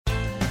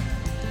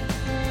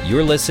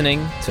You're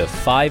listening to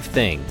 5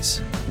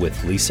 Things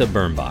with Lisa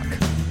Birnbach.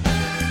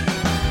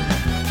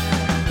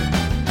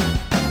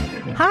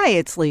 Hi,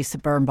 it's Lisa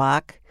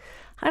Birnbach.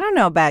 I don't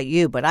know about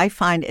you, but I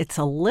find it's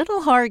a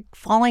little hard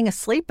falling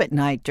asleep at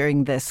night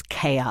during this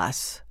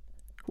chaos.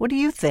 What do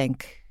you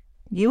think?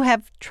 You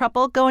have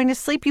trouble going to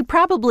sleep? You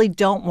probably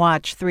don't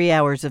watch 3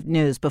 hours of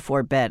news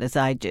before bed as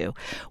I do.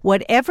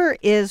 Whatever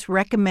is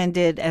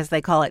recommended, as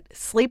they call it,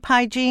 sleep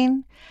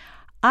hygiene,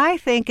 I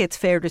think it's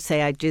fair to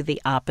say I do the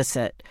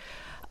opposite.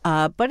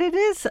 But it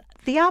is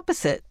the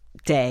opposite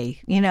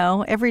day. You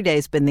know, every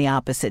day's been the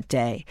opposite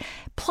day.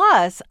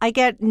 Plus, I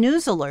get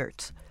news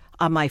alerts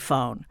on my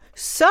phone.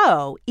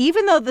 So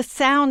even though the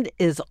sound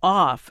is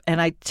off, and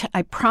I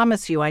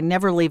promise you I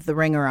never leave the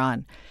ringer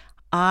on,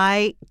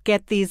 I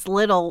get these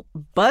little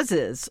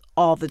buzzes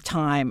all the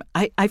time.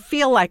 I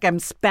feel like I'm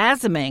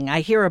spasming.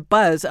 I hear a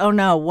buzz. Oh,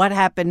 no, what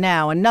happened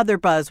now? Another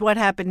buzz. What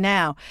happened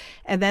now?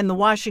 And then the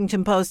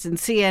Washington Post and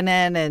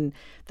CNN and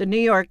the New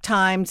York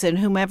Times and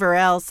whomever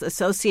else,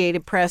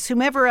 Associated Press,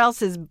 whomever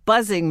else is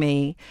buzzing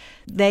me,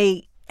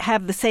 they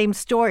have the same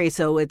story.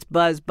 So it's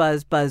buzz,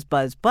 buzz, buzz,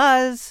 buzz,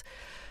 buzz.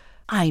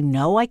 I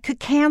know I could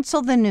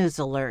cancel the news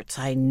alerts.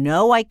 I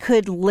know I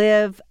could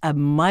live a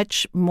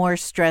much more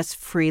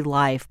stress-free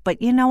life.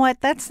 But you know what?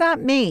 That's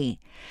not me.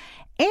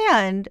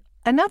 And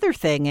another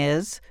thing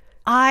is,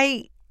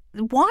 I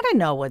want to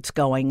know what's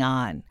going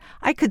on.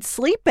 I could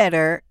sleep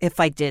better if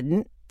I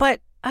didn't, but,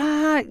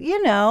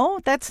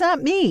 that's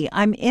not me.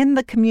 I'm in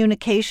the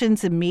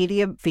communications and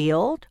media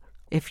field,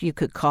 if you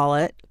could call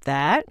it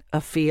that,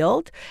 a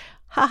field.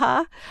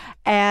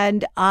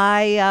 And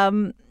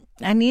I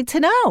need to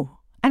know.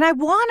 And I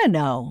want to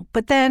know,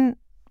 but then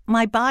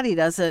my body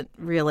doesn't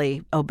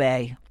really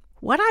obey.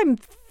 What I'm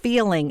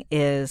feeling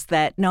is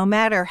that no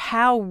matter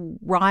how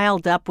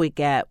riled up we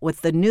get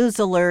with the news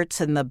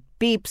alerts and the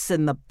beeps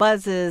and the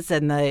buzzes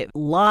and the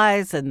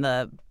lies and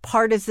the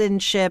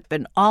partisanship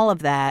and all of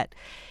that,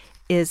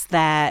 is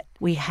that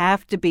we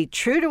have to be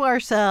true to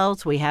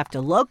ourselves. We have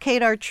to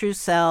locate our true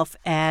self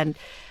and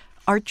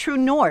our true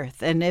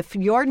north. And if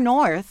your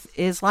north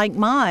is like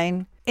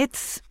mine,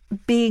 it's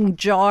being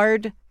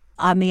jarred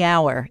on the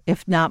hour,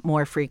 if not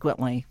more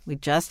frequently. We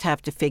just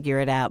have to figure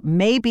it out.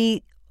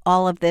 Maybe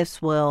all of this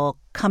will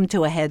come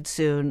to a head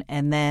soon,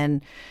 and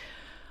then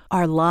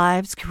our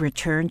lives can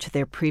return to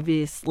their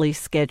previously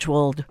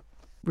scheduled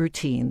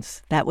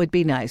routines. That would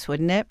be nice,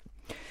 wouldn't it?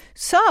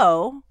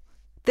 So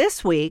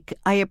this week,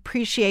 I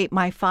appreciate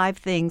my 5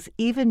 things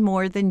even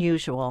more than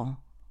usual.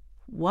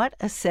 What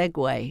a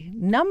segue.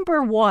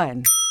 Number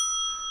 1.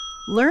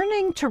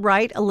 Learning to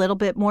write a little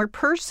bit more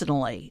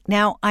personally.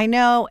 Now, I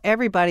know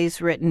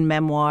everybody's written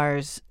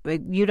memoirs.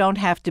 You don't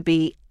have to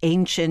be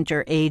ancient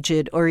or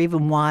aged or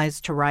even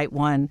wise to write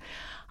one.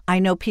 I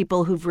know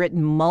people who've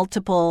written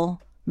multiple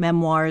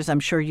memoirs. I'm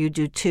sure you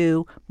do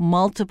too.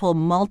 Multiple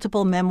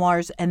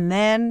memoirs. And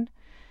then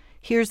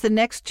here's the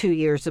next 2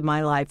 years of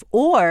my life.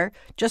 Or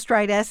just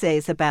write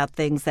essays about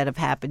things that have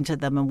happened to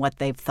them and what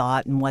they've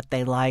thought and what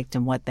they liked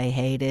and what they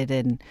hated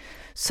and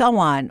so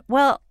on.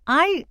 Well,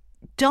 I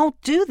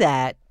don't do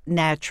that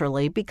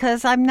naturally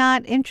because I'm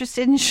not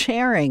interested in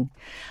sharing.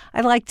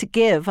 I like to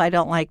give. I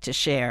don't like to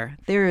share.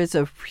 There is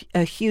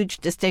a huge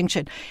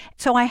distinction.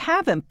 So I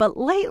haven't. But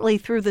lately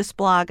through this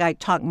blog, I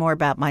talk more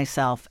about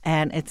myself,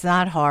 and it's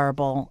not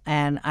horrible,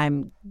 and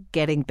I'm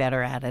getting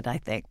better at it, I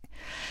think.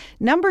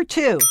 Number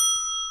 2,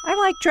 I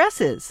like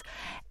dresses.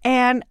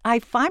 And I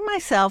find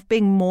myself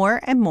being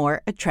more and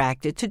more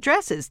attracted to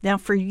dresses. Now,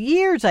 for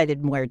years, I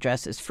didn't wear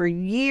dresses. For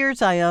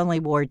years, I only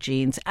wore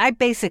jeans. I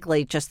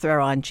basically just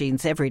throw on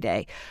jeans every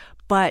day.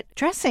 But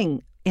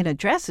dressing in a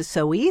dress is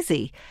so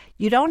easy.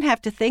 You don't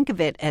have to think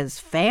of it as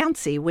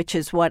fancy, which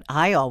is what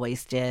I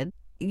always did.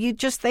 You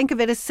just think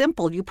of it as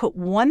simple. You put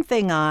one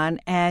thing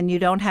on and you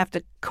don't have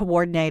to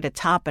coordinate a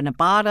top and a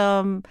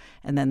bottom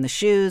and then the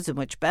shoes and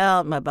which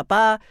belt, blah, blah,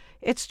 blah.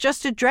 It's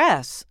just a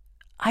dress.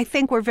 I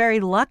think we're very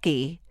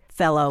lucky,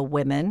 fellow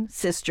women,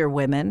 sister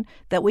women,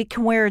 that we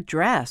can wear a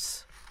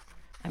dress.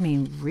 I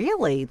mean,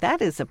 really,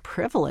 that is a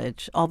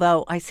privilege,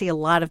 although I see a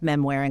lot of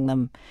men wearing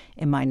them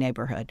in my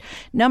neighborhood.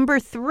 Number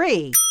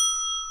 3,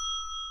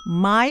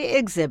 my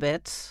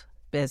exhibits,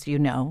 as you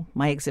know,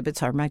 my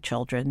exhibits are my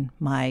children,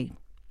 my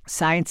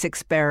science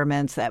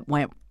experiments that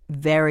went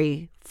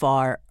very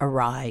far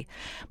awry.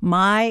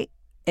 My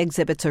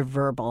exhibits are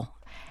verbal.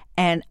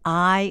 And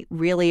I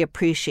really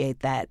appreciate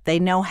that. They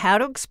know how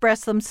to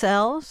express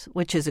themselves,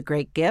 which is a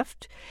great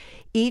gift.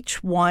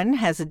 Each one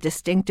has a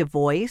distinctive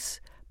voice,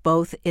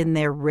 both in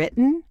their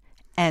written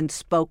and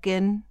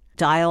spoken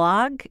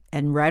dialogue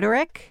and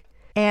rhetoric.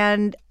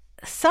 And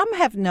some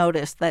have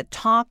noticed that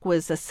talk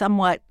was a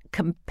somewhat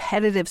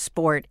competitive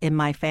sport in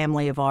my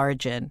family of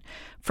origin.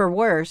 For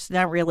worse,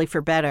 not really for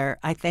better,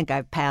 I think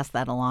I've passed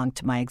that along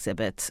to my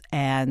exhibits.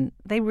 And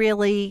they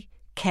really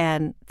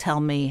can tell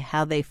me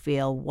how they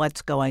feel,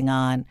 what's going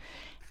on,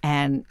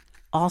 and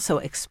also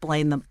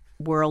explain the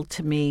world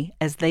to me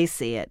as they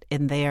see it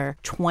in their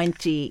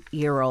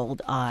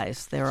 20-year-old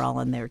eyes. They're all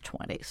in their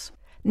 20s.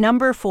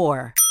 Number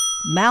 4,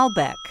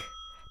 Malbec.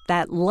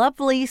 that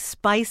lovely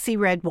spicy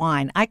red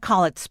wine. I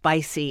call it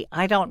spicy.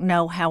 I don't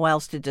know how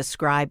else to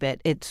describe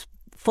it. It's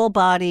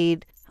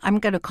full-bodied. I'm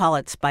going to call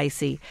it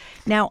spicy.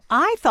 Now,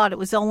 I thought it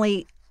was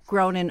only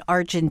grown in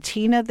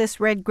Argentina, this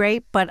red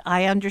grape, but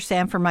I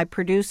understand from my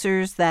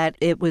producers that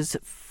it was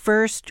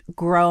first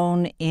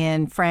grown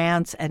in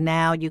France, and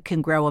now you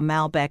can grow a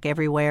Malbec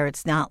everywhere.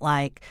 It's not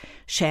like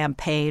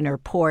champagne or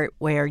port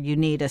where you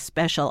need a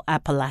special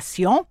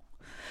appellation.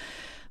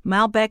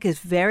 Malbec is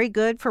very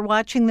good for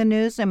watching the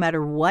news, no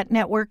matter what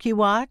network you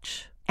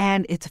watch.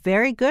 And it's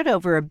very good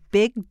over a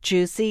big,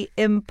 juicy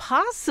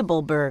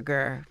Impossible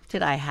burger.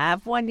 Did I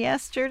have one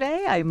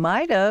yesterday? I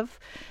might have.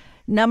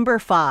 Number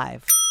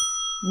 5.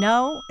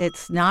 No,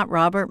 it's not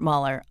Robert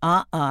Mueller.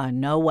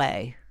 No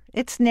way.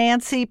 It's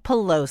Nancy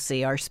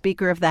Pelosi, our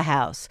Speaker of the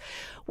House.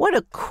 What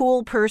a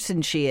cool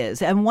person she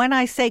is. And when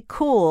I say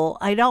cool,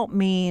 I don't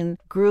mean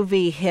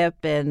groovy,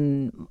 hip,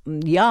 and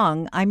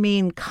young. I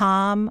mean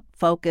calm,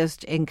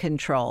 focused, in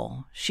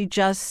control. She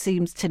just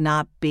seems to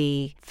not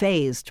be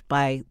fazed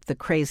by the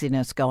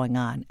craziness going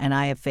on, and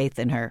I have faith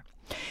in her.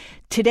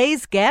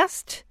 Today's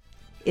guest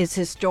is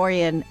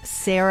historian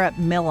Sarah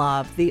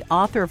Milov, the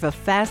author of a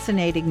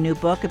fascinating new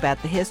book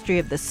about the history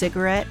of the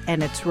cigarette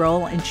and its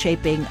role in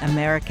shaping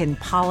American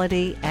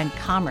polity and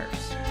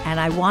commerce. And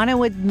I want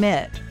to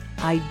admit,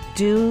 I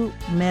do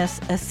miss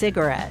a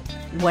cigarette.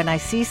 When I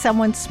see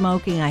someone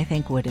smoking, I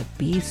think, would it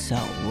be so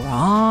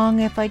wrong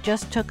if I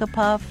just took a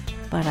puff?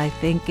 But I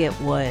think it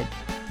would.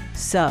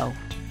 So,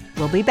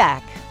 we'll be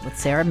back with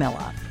Sarah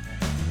Milov.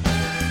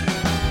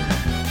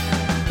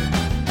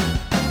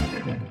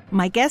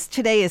 My guest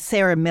today is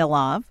Sarah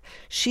Milov.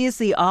 She is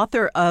the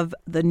author of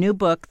the new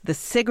book, The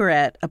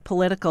Cigarette, A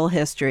Political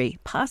History,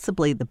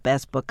 possibly the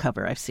best book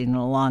cover I've seen in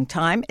a long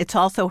time. It's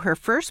also her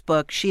first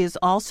book. She is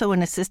also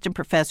an assistant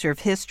professor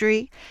of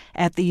history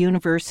at the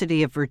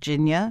University of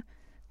Virginia,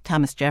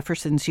 Thomas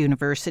Jefferson's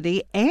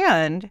University,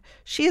 and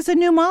she is a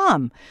new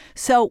mom.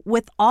 So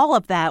with all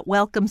of that,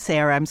 welcome,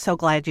 Sarah. I'm so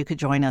glad you could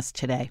join us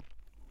today.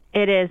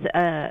 It is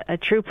a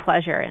true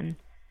pleasure and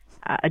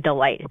a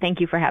delight. Thank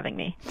you for having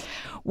me.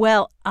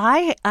 Well,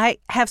 I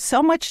have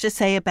so much to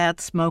say about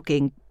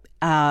smoking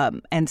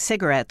and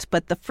cigarettes,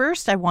 but the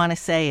first I want to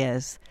say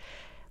is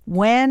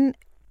when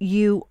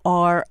you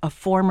are a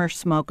former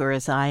smoker,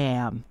 as I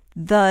am,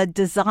 the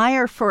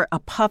desire for a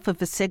puff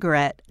of a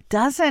cigarette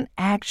doesn't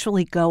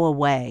actually go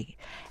away.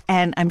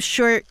 And I'm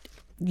sure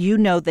you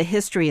know the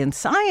history and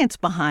science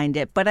behind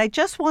it, but I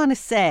just want to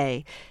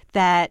say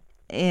that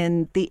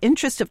in the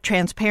interest of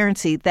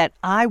transparency, that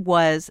I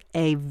was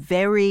a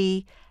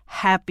very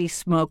happy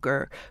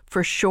smoker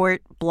for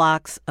short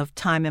blocks of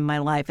time in my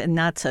life and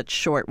not such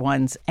short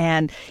ones.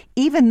 And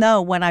even though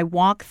when I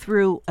walk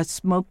through a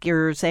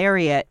smoker's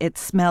area, it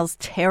smells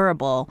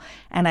terrible,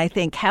 and I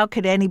think, how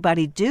could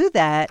anybody do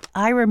that?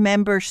 I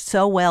remember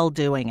so well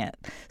doing it.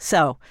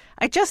 So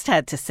I just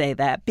had to say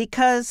that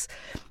because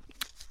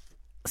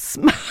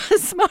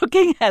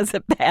smoking has a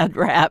bad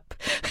rap.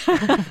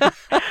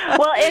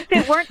 Well, if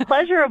it weren't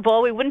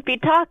pleasurable, we wouldn't be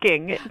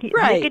talking.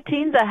 Right.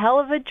 Nicotine's a hell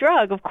of a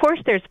drug. Of course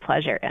there's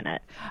pleasure in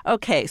it.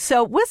 Okay,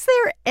 so was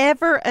there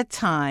ever a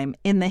time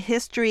in the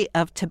history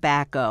of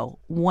tobacco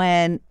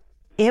when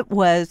it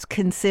was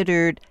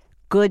considered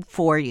good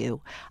for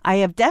you? I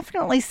have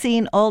definitely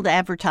seen old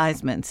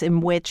advertisements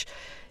in which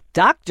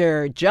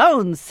Dr.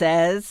 Jones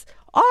says,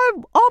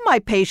 all my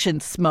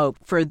patients smoke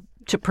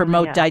to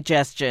promote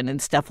digestion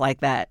and stuff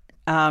like that.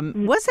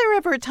 Was there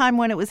ever a time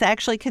when it was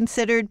actually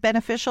considered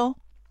beneficial?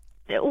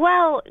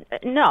 Well,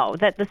 no,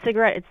 that the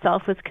cigarette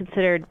itself was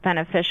considered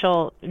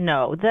beneficial.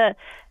 No,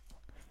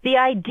 the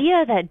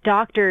idea that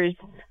doctors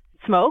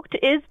smoked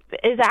is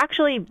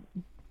actually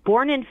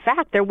born in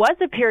fact. There was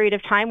a period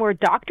of time where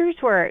doctors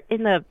were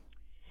in the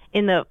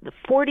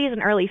 40s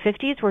and early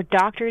 50s, where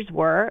doctors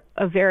were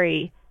a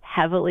very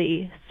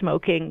heavily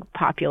smoking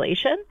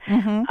population.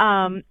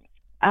 Mm-hmm.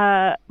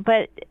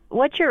 But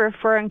what you're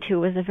referring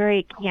to was a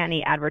very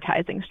canny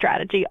advertising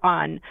strategy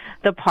on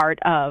the part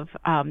of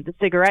the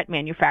cigarette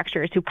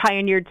manufacturers, who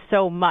pioneered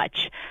so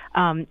much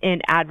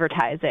in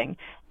advertising.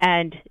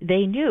 And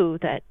they knew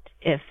that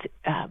if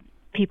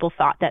people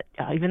thought that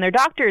even their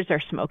doctors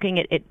are smoking,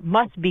 it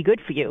must be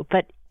good for you.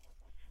 But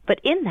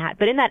in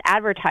that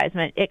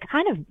advertisement, it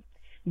kind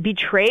of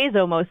betrays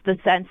almost the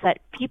sense that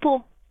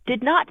people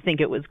did not think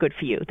it was good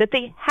for you, that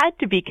they had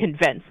to be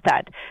convinced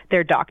that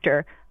their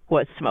doctor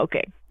was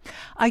smoking.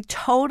 I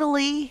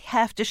totally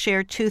have to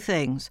share two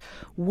things.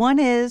 One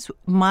is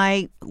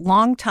my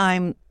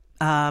longtime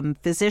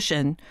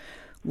physician,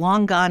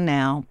 long gone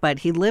now, but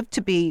he lived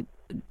to be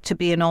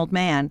an old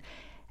man.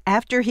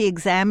 After he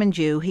examined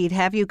you, he'd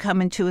have you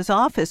come into his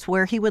office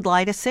where he would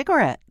light a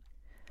cigarette.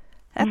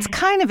 That's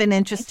kind of an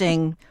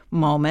interesting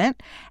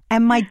moment.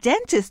 And my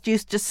dentist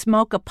used to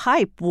smoke a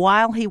pipe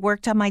while he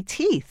worked on my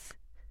teeth.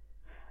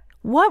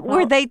 What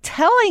were they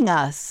telling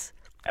us?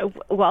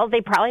 Well,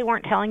 they probably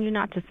weren't telling you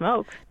not to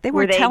smoke. They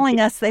were telling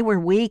us they were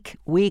weak.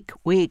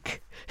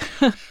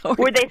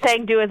 Were they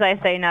saying do as I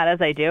say, not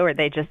as I do, or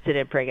they just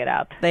didn't bring it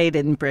up? They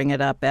didn't bring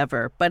it up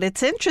ever. But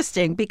it's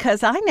interesting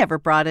because I never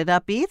brought it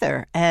up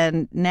either.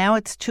 And now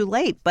it's too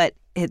late. But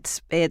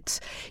it's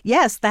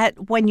yes,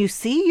 that when you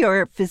see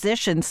your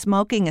physician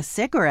smoking a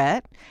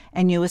cigarette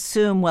and you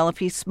assume, well, if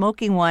he's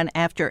smoking one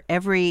after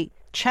every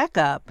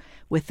checkup,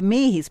 with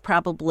me, he's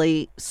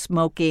probably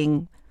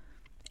smoking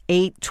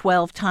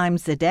 8-12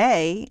 times a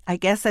day. I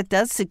guess that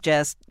does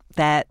suggest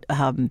that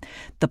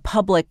the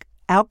public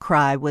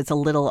outcry was a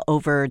little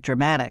over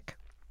dramatic.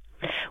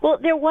 Well,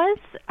 there was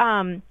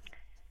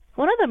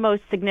one of the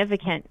most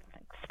significant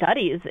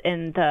studies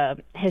in the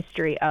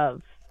history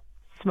of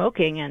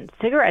smoking and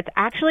cigarettes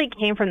actually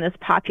came from this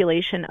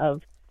population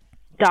of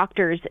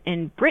doctors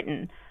in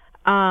Britain.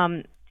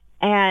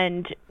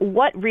 And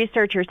what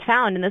researchers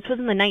found, and this was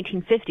in the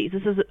 1950s,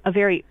 this is a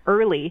very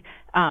early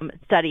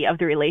study of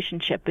the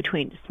relationship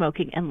between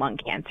smoking and lung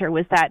cancer,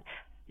 was that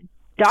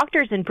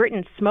doctors in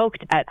Britain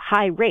smoked at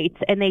high rates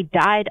and they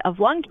died of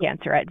lung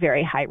cancer at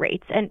very high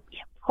rates. And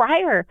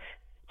prior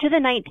to the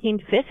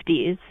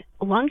 1950s,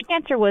 lung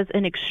cancer was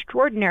an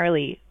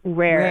extraordinarily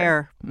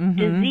rare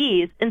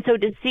disease. And so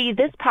to see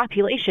this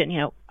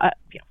population,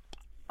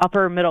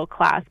 upper middle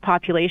class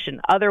population,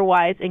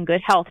 otherwise in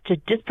good health, to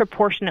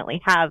disproportionately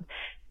have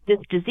this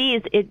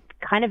disease, it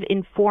kind of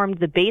informed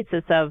the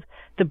basis of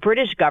the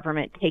British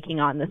government taking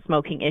on the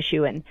smoking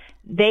issue. And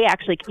they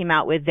actually came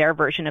out with their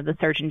version of the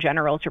Surgeon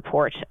General's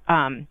report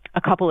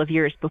a couple of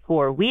years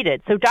before we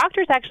did. So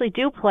doctors actually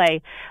do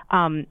play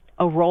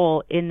a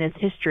role in this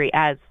history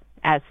as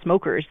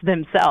smokers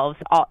themselves,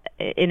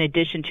 in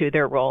addition to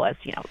their role as,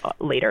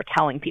 later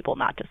telling people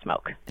not to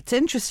smoke. It's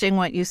interesting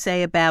what you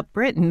say about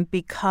Britain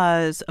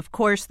because, of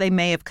course, they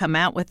may have come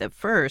out with it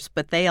first,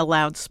 but they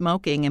allowed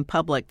smoking in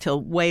public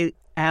till way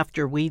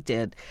after we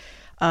did.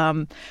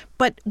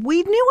 But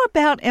we knew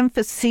about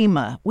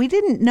emphysema. We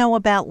didn't know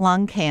about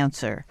lung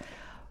cancer.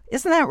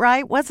 Isn't that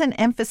right? Wasn't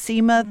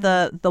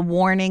emphysema the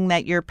warning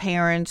that your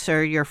parents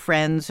or your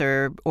friends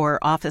or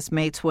office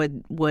mates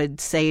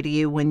would say to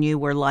you when you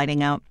were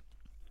lighting up?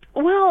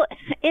 Well,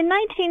 in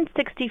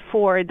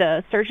 1964,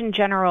 the Surgeon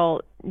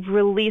General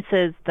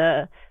releases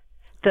the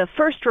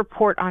first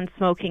report on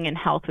smoking and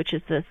health, which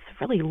is this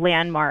really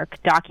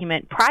landmark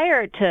document.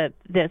 Prior to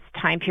this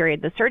time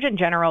period, the Surgeon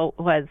General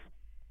was,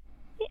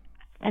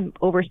 I'm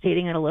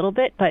overstating it a little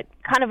bit, but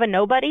kind of a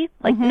nobody.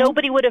 Like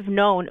nobody would have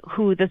known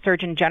who the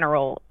Surgeon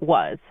General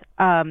was.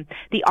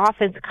 The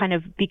office kind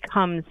of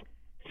becomes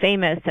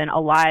famous and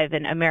alive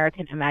in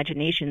American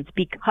imaginations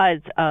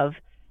because of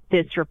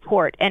this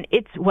report, and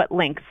it's what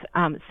links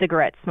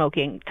cigarette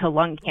smoking to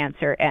lung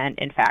cancer and,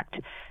 in fact,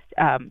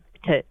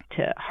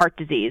 to heart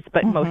disease,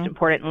 but most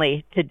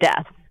importantly, to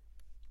death.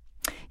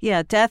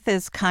 Yeah, death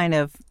is kind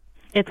of...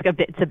 It's a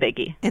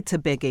biggie. It's a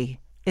biggie.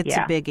 It's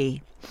a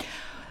biggie.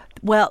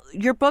 Well,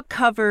 your book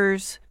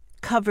covers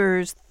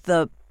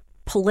the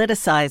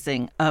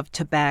politicizing of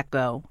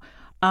tobacco.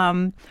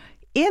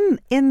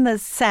 In the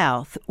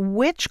South,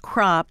 which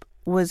crop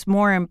was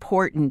more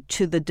important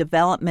to the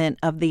development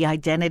of the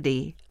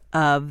identity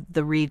of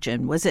the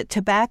region? Was it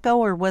tobacco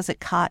or was it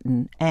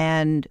cotton?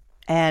 And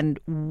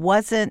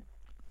wasn't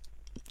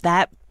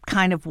that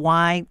kind of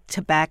why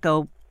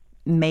tobacco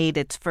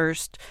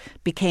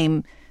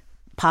became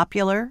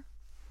popular?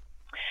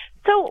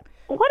 So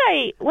what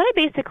I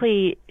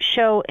basically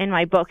show in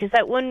my book is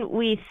that when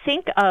we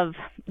think of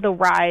the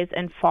rise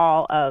and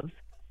fall of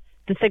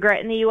the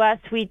cigarette in the U.S.,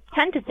 we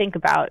tend to think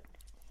about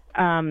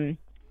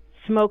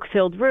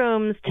smoke-filled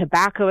rooms,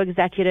 tobacco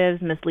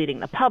executives misleading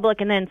the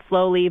public, and then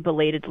slowly,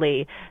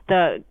 belatedly,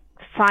 the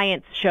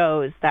science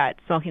shows that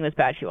smoking was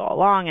bad for you all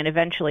along, and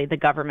eventually the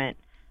government,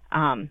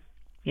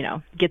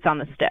 gets on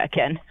the stick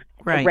and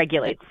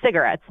regulates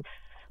cigarettes.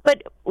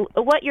 But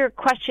what your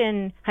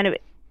question kind of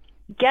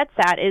gets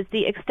at is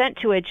the extent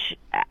to which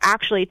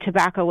actually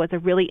tobacco was a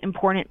really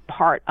important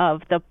part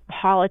of the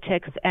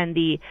politics and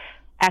the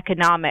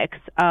economics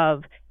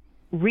of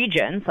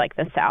regions like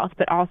the South,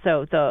 but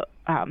also the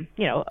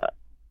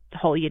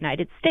whole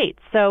United States.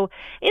 So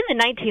in the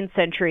 19th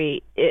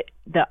century,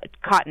 the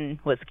cotton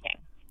was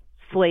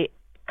king.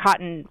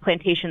 Cotton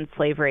plantation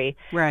slavery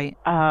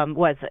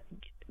was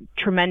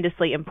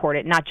tremendously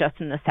important, not just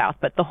in the South,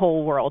 but the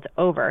whole world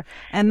over.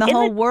 And the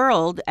whole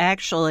world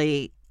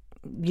actually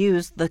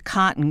used the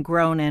cotton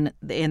grown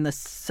in the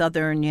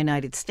southern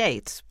United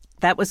States.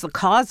 That was the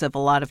cause of a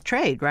lot of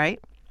trade, right?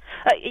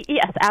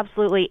 Yes,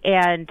 absolutely.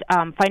 And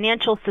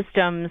financial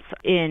systems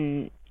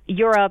in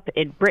Europe,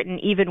 in Britain,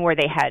 even where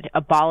they had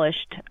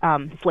abolished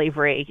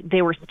slavery,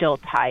 they were still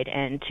tied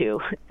into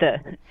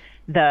the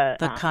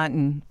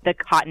cotton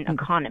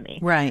economy.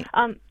 Right.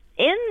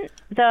 In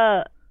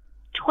the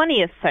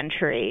 20th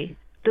century,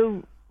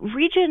 the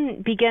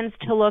region begins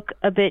to look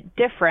a bit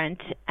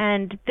different,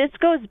 and this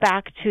goes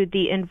back to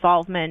the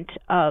involvement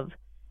of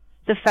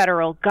the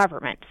federal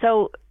government.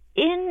 So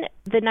in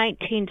the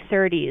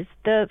 1930s,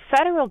 the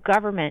federal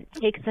government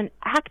takes an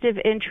active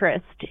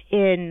interest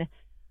in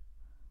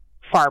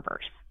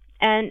farmers.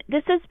 And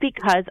this is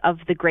because of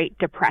the Great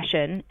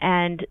Depression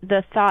and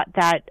the thought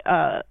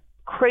that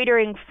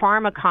cratering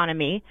farm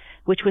economy,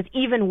 which was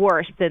even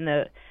worse than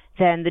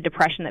the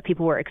depression that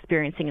people were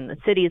experiencing in the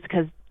cities,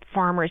 because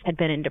farmers had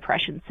been in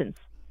depression since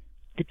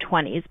the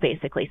 20s,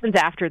 basically, since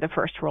after the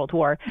First World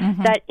War,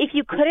 that if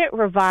you couldn't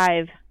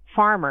revive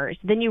farmers,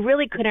 then you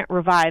really couldn't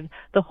revive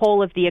the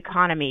whole of the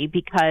economy,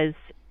 because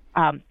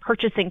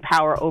purchasing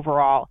power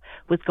overall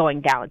was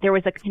going down. There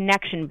was a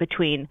connection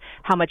between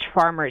how much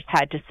farmers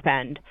had to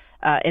spend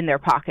in their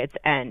pockets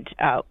and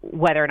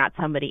whether or not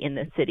somebody in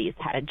the cities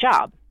had a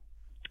job.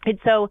 And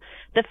so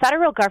the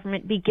federal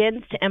government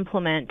begins to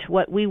implement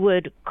what we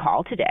would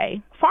call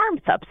today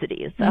farm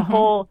subsidies, a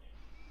whole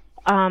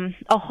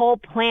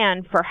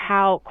plan for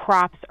how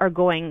crops are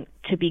going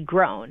to be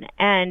grown.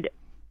 And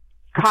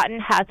cotton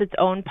has its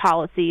own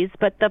policies,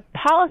 but the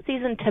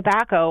policies in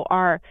tobacco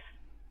are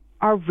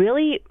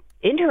really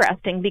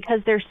interesting because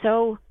they're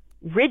so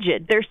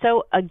rigid. They're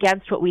so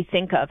against what we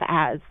think of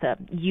as the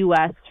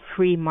U.S.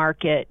 free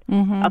market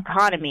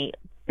economy.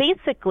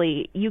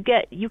 Basically, you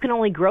can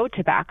only grow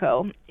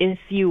tobacco if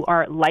you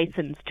are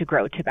licensed to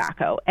grow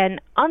tobacco. And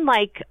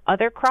unlike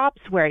other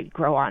crops where you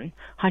grow on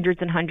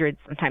hundreds and hundreds,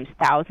 sometimes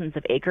thousands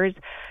of acres,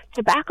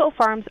 tobacco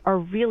farms are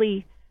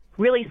really,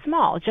 really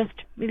small, just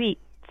maybe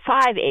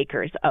 5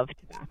 acres of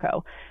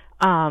tobacco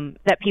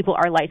that people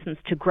are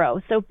licensed to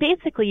grow. So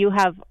basically, you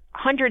have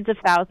hundreds of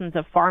thousands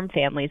of farm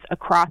families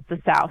across the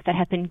South that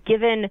have been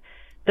given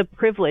the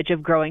privilege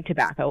of growing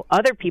tobacco.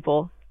 Other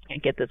people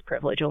can't get this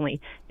privilege,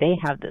 only they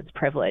have this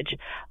privilege,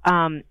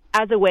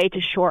 as a way to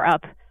shore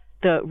up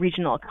the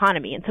regional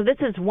economy. And so this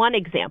is one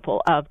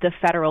example of the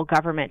federal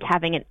government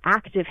having an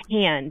active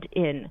hand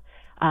in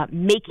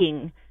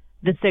making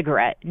the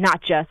cigarette,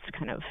 not just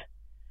kind of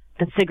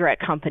the cigarette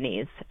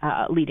companies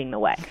leading the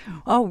way.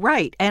 Oh,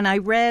 right. And I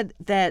read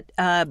that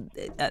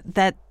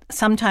that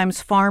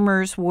sometimes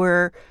farmers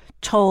were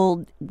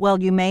told, well,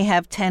 you may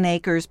have 10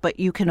 acres, but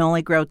you can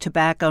only grow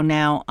tobacco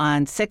now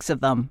on 6 of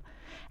them.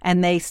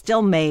 And they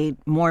still made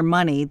more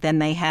money than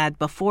they had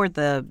before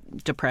the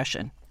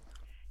Depression.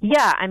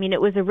 Yeah, I mean,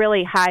 it was a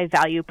really high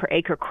value per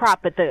acre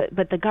crop, but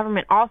the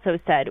government also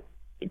said,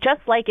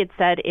 just like it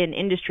said in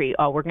industry,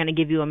 oh, we're going to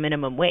give you a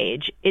minimum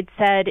wage, it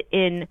said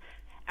in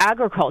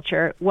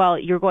agriculture, well,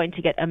 you're going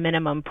to get a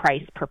minimum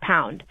price per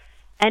pound.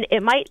 And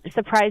it might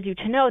surprise you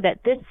to know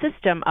that this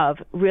system of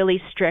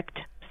really strict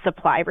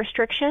supply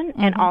restriction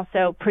and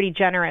also pretty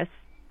generous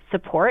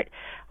support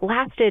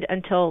lasted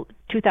until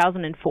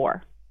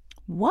 2004.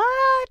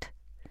 What?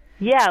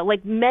 Yeah,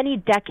 like many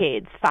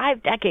decades,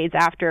 5 decades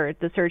after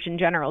the Surgeon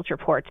General's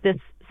reports, this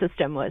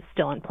system was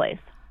still in place.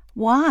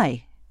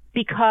 Why?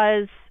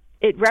 Because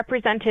it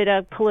represented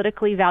a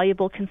politically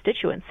valuable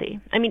constituency.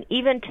 I mean,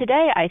 even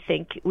today, I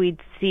think we'd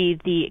see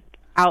the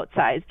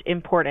outsized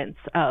importance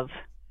of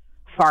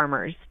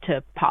farmers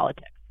to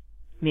politics.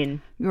 I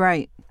mean,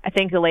 right. I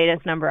think the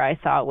latest number I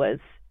saw was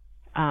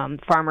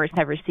farmers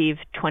have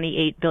received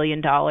 $28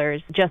 billion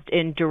just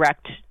in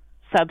direct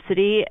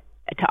subsidy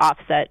to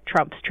offset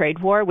Trump's trade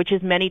war, which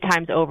is many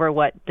times over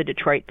what the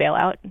Detroit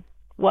bailout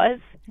was.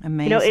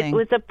 Amazing. You know, it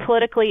was a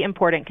politically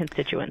important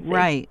constituency.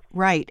 Right,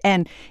 right.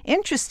 And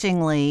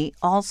interestingly,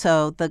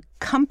 also, the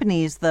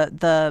companies,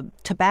 the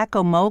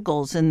tobacco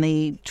moguls in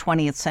the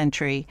 20th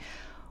century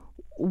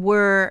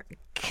were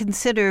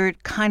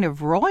considered kind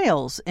of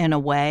royals in a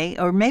way,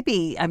 or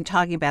maybe I'm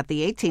talking about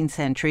the 18th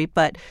century,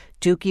 but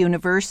Duke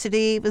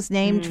University was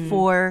named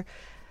for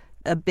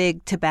a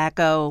big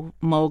tobacco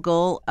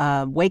mogul.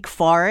 Wake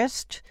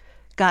Forest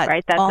got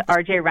right. That's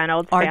R.J.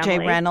 Reynolds' family. R.J.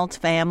 Reynolds'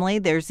 family.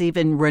 There's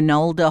even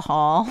Renolda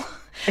Hall.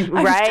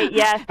 Right.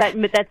 Yes. That's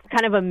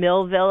kind of a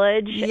mill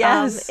village.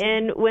 Yes.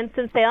 In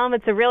Winston-Salem.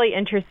 It's a really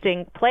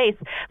interesting place.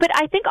 But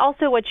I think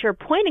also what you're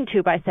pointing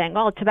to by saying,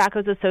 well,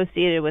 tobacco's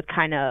associated with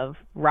kind of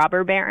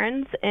robber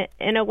barons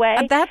in a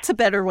way. That's a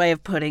better way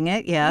of putting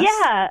it. Yes.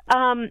 Yeah.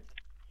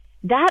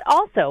 That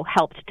also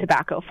helped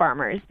tobacco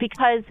farmers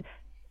because,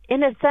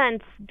 in a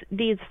sense,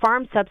 these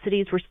farm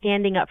subsidies were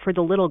standing up for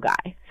the little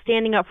guy,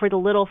 standing up for the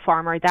little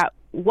farmer that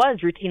was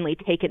routinely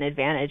taken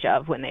advantage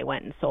of when they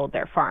went and sold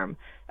their farm,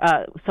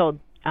 sold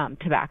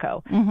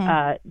tobacco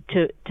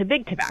to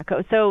big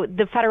tobacco. So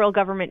the federal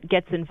government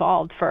gets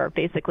involved for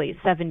basically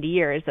 70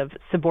 years of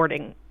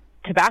supporting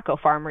tobacco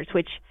farmers,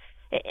 which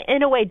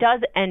in a way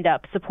does end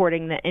up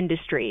supporting the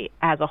industry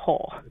as a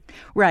whole.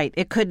 Right.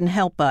 It couldn't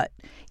help but,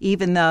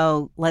 even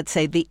though, let's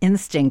say, the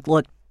instinct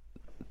looked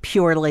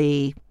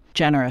purely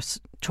generous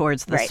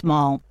towards the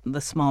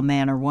small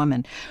man or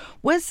woman.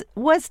 Was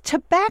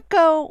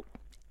tobacco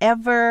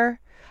ever?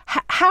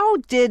 How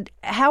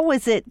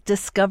was it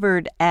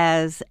discovered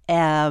as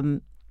a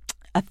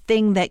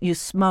thing that you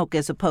smoke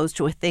as opposed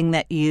to a thing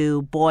that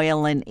you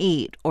boil and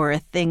eat, or a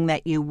thing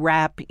that you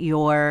wrap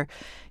your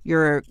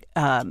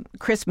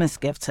Christmas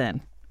gifts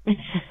in?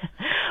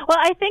 Well,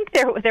 I think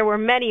there were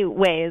many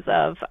ways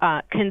of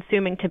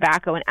consuming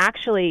tobacco, and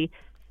actually.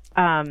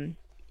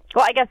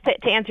 Well, I guess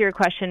to answer your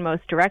question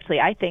most directly,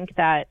 I think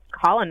that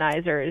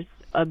colonizers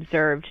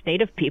observed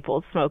native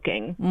peoples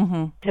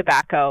smoking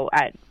tobacco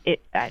at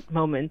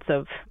moments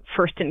of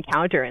first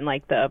encounter in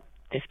like the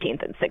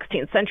 15th and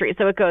 16th century.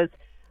 So it goes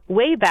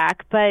way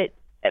back, but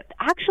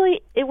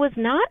Actually, it was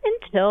not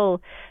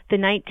until the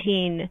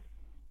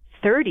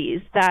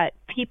 1930s that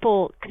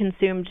people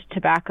consumed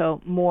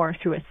tobacco more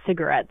through a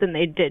cigarette than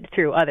they did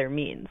through other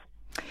means.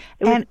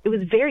 It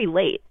was very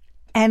late.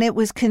 And it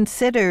was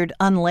considered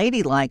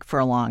unladylike for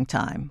a long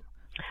time.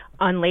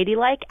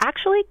 Unladylike?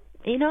 Actually,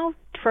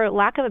 for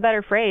lack of a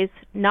better phrase,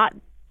 not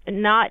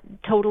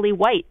totally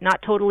white,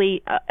 not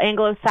totally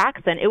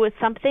Anglo-Saxon. It was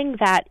something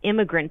that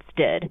immigrants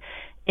did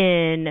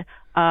in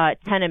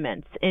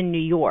tenements in New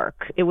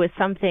York. It was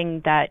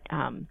something that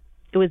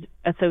it was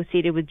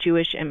associated with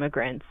Jewish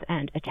immigrants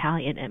and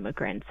Italian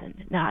immigrants,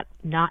 and not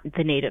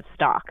the native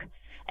stock.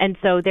 And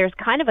so there's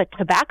kind of a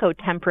tobacco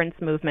temperance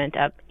movement,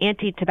 a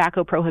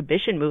anti-tobacco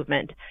prohibition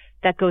movement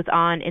that goes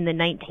on in the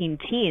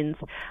 19-teens.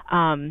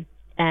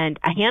 And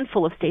a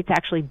handful of states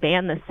actually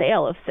ban the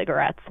sale of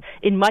cigarettes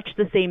in much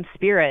the same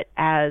spirit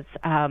as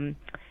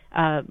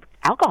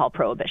alcohol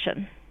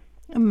prohibition.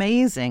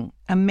 Amazing.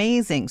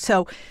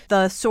 So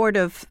the sort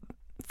of,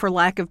 for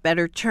lack of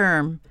better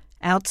term,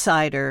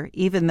 outsider,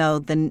 even though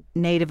the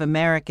Native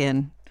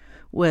American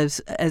was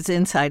as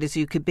inside as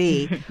you could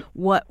be,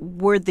 what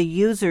were the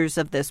users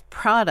of this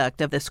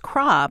product, of this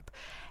crop.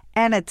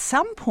 And at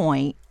some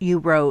point you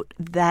wrote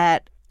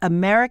that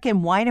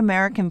white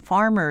American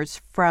farmers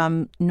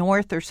from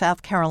North or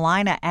South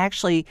Carolina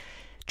actually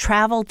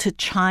traveled to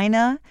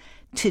China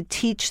to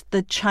teach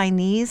the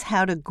Chinese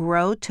how to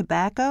grow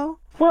tobacco?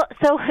 Well,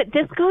 so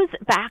this goes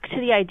back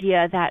to the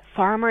idea that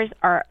farmers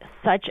are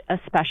such a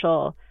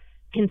special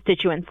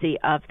constituency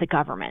of the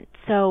government.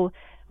 So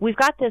we've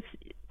got this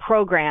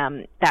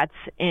program that's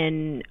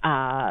in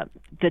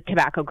the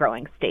tobacco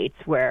growing states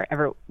where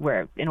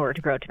in order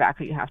to grow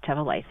tobacco you have to have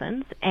a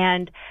license.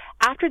 And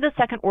after the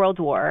Second World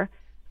War,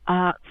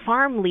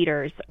 farm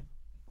leaders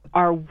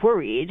are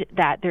worried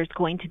that there's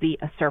going to be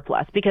a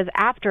surplus because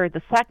after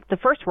the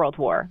First World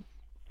War,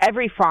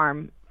 every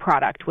farm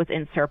product was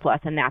in surplus,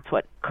 and that's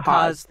what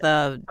caused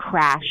the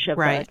crash of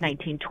the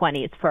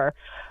 1920s for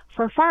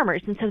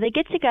farmers. And so they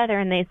get together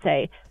and they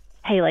say,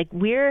 hey,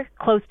 we're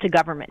close to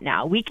government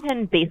now. We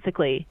can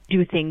basically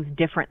do things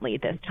differently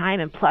this time.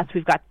 And plus,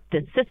 we've got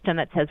this system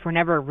that says we're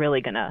never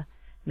really going to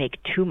make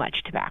too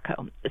much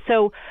tobacco.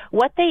 So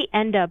what they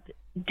end up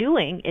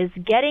doing is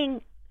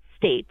getting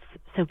state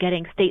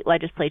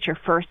legislature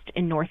first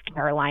in North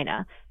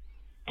Carolina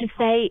to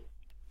say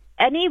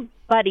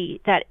anybody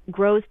that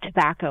grows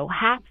tobacco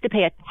has to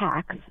pay a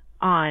tax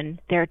on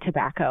their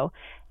tobacco.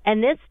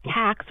 And this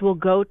tax will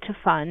go to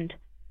fund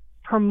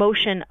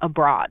promotion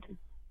abroad.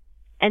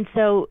 And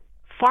so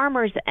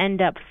farmers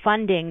end up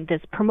funding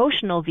this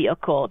promotional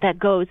vehicle that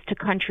goes to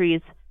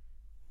countries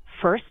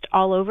first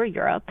all over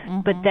Europe,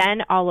 but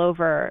then all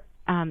over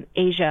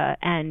Asia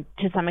and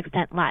to some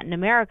extent Latin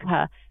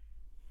America,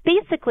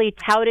 basically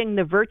touting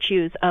the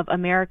virtues of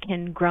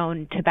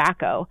American-grown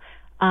tobacco.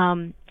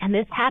 And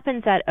this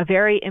happens at a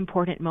very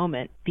important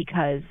moment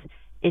because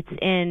it's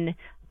in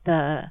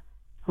the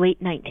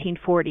late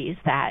 1940s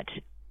that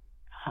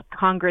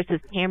Congress is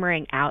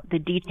hammering out the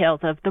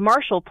details of the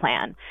Marshall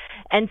Plan.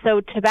 And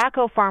so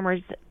tobacco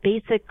farmers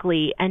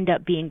basically end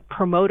up being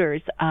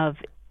promoters of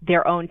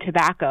their own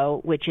tobacco,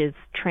 which is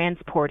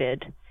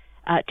transported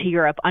to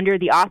Europe under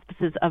the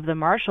auspices of the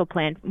Marshall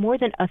Plan. More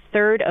than a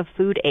third of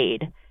food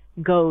aid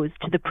goes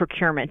to the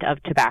procurement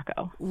of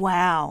tobacco.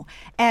 Wow.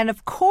 And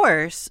of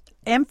course,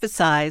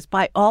 emphasized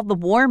by all the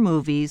war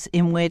movies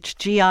in which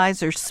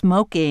GIs are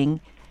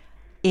smoking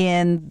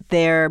in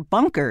their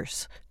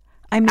bunkers.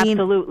 I mean,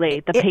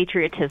 absolutely. The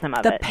patriotism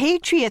of it. The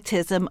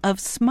patriotism of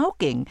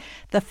smoking.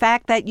 The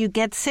fact that you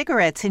get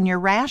cigarettes in your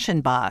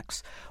ration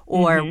box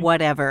or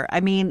whatever. I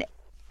mean,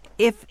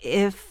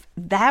 if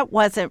that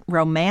wasn't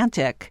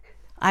romantic,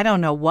 I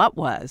don't know what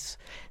was.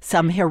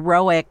 Some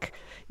heroic,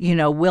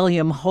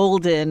 William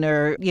Holden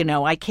or,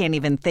 I can't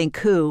even think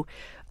who,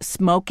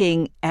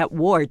 smoking at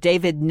war.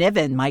 David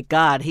Niven, my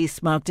God, he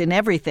smoked in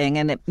everything,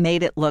 and it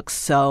made it look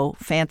so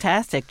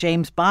fantastic.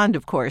 James Bond,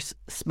 of course,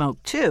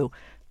 smoked too.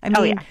 I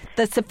mean,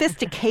 the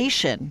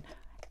sophistication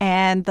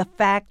and the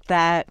fact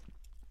that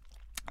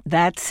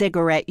that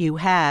cigarette you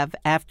have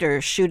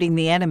after shooting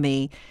the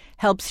enemy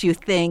helps you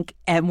think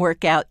and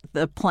work out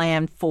the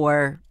plan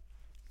for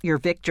your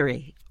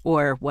victory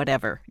or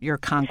whatever, your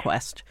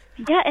conquest.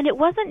 Yeah, and it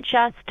wasn't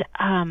just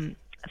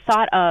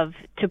thought of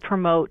to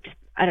promote,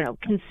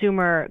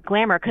 consumer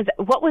glamour, because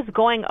what was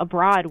going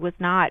abroad was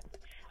not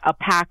a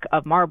pack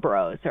of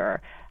Marlboros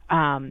or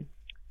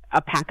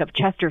a pack of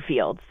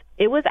Chesterfields.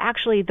 It was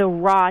actually the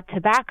raw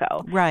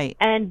tobacco. Right.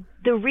 And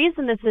the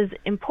reason this is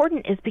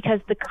important is because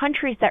the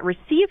countries that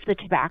received the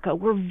tobacco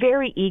were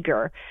very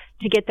eager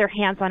to get their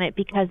hands on it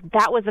because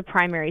that was a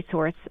primary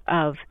source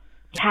of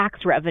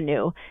tax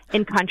revenue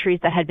in countries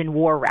that had been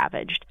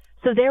war-ravaged.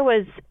 So there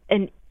was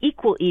an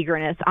equal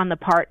eagerness on the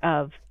part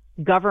of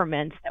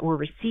governments that were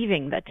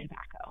receiving the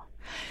tobacco.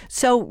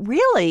 So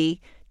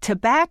really,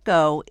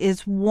 tobacco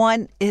is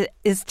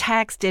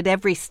taxed at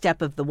every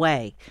step of the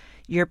way.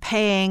 You're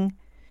paying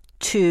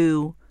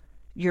to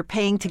You're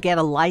paying to get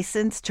a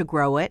license to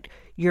grow it.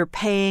 You're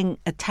paying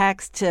a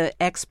tax to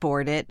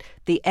export it.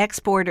 The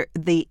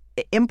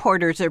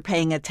importers are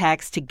paying a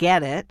tax to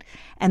get it.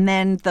 And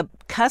then the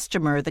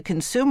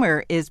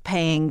consumer is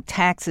paying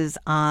taxes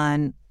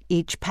on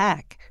each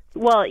pack.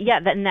 Well, yeah,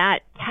 then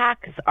that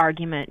tax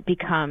argument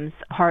becomes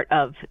part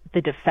of the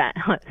defense.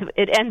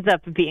 It ends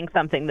up being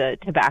something the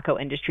tobacco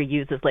industry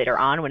uses later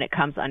on when it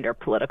comes under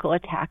political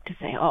attack to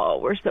say, oh,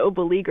 we're so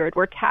beleaguered,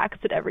 we're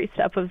taxed at every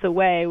step of the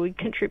way, we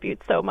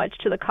contribute so much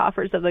to the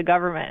coffers of the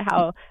government.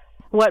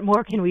 What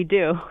more can we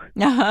do?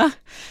 Uh-huh.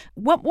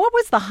 What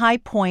was the high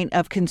point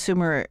of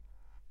consumer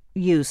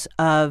use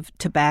of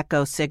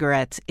tobacco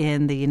cigarettes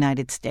in the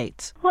United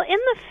States? Well, in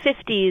the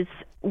 50s,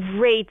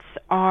 rates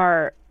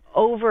are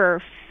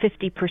over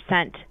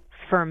 50%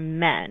 for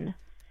men.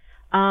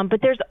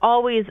 But there's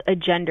always a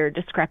gender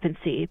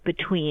discrepancy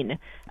between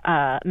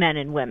men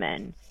and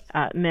women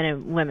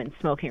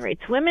smoking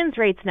rates. Women's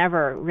rates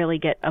never really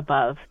get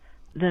above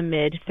the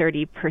mid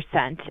 30%.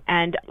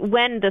 And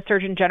when the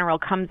Surgeon General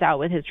comes out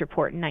with his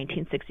report in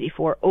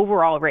 1964,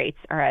 overall rates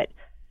are at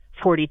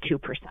 42%.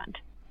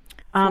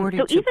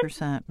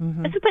 42%.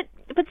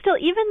 But still,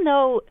 even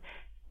though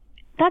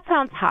that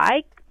sounds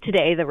high,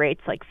 today the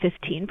rate's like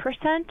 15%,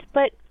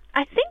 but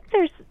I think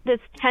there's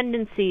this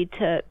tendency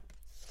to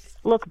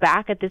look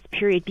back at this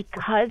period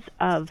because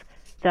of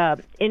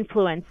the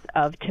influence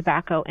of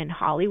tobacco in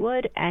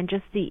Hollywood and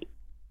just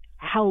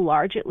how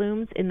large it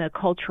looms in the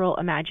cultural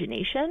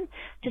imagination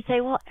to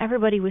say, well,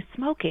 everybody was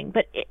smoking.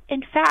 But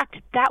in fact,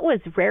 that was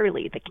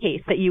rarely the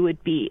case, that you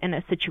would be in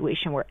a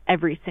situation where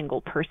every single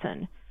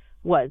person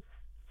was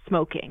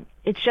smoking.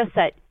 It's just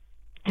that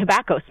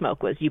tobacco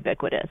smoke was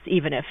ubiquitous,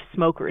 even if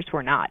smokers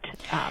were not.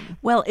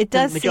 Well, it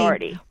does the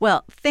majority.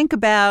 Think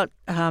about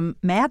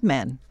Mad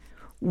Men,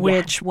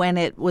 which when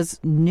it was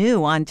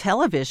new on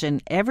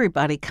television,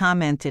 everybody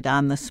commented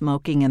on the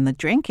smoking and the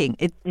drinking.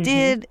 It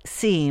did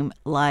seem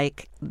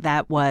like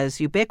that was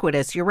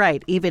ubiquitous. You're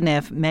right, even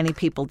if many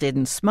people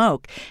didn't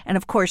smoke. And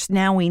of course,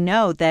 now we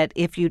know that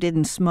if you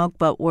didn't smoke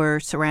but were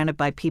surrounded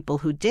by people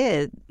who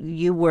did,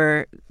 you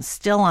were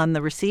still on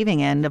the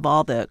receiving end of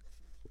all the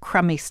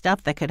crummy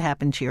stuff that could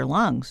happen to your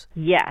lungs.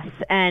 Yes,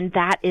 and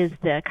that is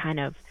the kind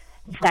of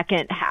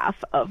second half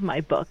of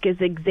my book, is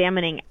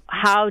examining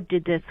how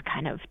did this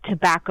kind of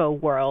tobacco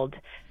world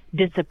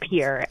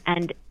disappear.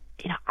 And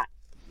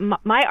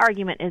my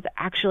argument is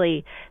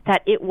actually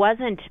that it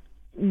wasn't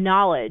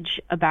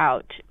knowledge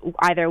about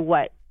either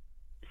what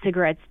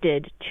cigarettes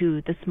did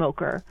to the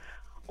smoker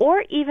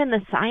or even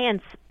the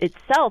science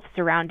itself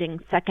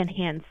surrounding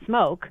secondhand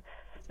smoke,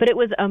 but it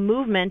was a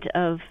movement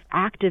of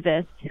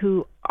activists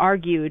who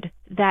argued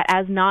that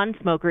as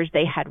non-smokers,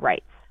 they had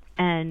rights.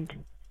 And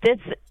this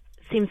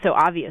seems so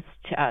obvious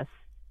to us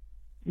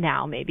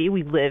now, maybe.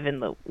 We live in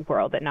the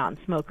world that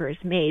non-smokers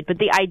made. But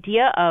the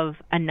idea of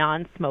a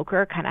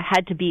non-smoker kind of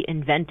had to be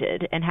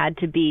invented and had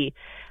to be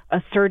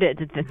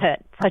asserted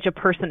that such a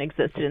person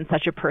existed and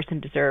such a person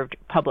deserved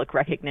public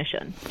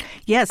recognition.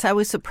 Yes, I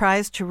was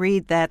surprised to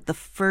read that the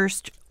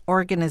first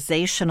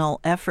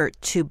organizational effort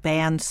to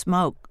ban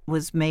smoke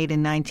was made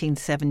in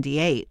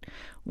 1978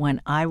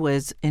 when I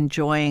was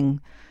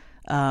enjoying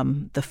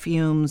the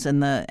fumes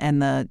and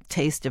the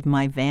taste of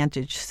my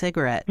Vantage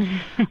cigarette.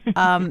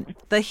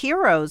 The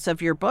heroes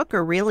of your book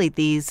are really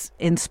these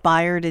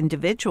inspired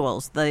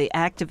individuals, the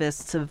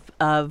activists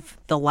of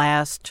the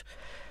last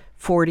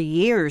 40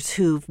 years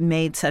who've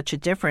made such a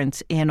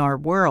difference in our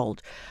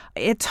world.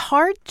 It's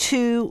hard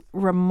to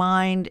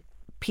remind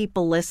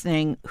people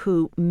listening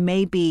who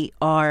maybe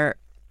are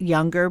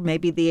younger,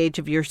 maybe the age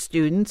of your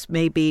students,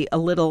 maybe a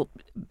little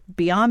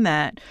beyond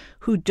that,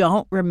 who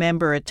don't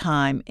remember a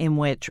time in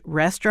which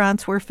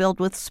restaurants were filled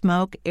with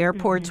smoke,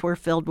 airports were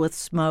filled with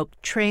smoke,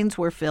 trains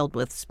were filled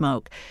with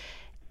smoke.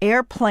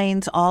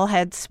 Airplanes all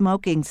had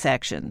smoking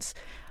sections.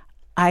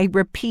 I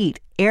repeat,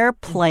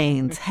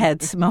 airplanes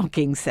had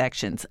smoking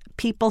sections.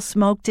 People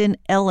smoked in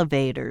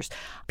elevators.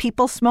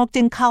 People smoked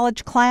in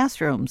college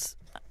classrooms.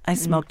 I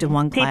smoked in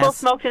one class. People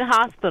smoked in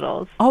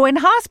hospitals. Oh, in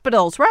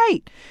hospitals,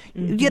 right.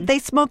 They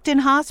smoked in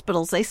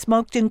hospitals. They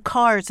smoked in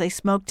cars. They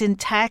smoked in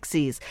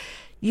taxis.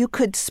 You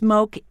could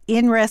smoke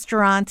in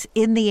restaurants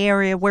in the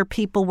area where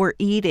people were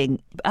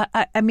eating.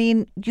 I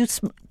mean,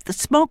 the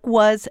smoke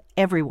was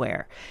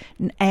everywhere.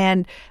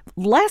 And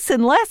less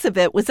of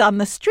it was on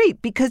the street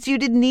because you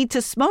didn't need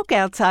to smoke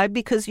outside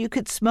because you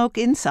could smoke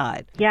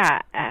inside. Yeah,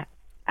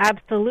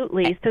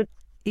 absolutely. So,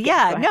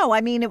 yeah, no,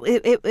 I mean,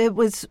 it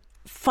was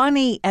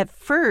funny at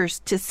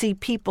first to see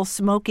people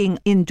smoking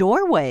in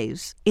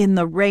doorways in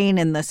the rain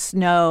and the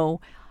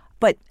snow,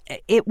 but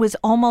it was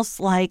almost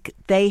like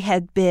they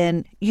had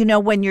been,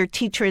 when your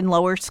teacher in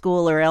lower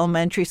school or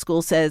elementary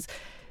school says,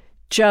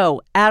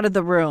 Joe, out of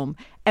the room.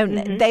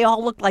 And they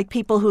all looked like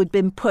people who had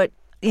been put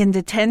in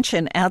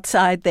detention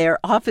outside their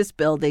office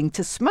building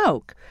to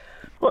smoke.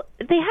 Well,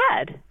 they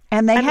had.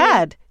 And they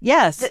had,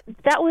 yes.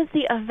 That was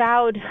the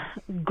avowed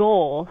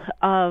goal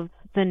of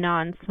the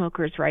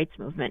non-smokers' rights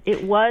movement.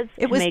 It was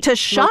to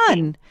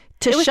shun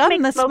the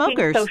smoking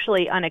smokers,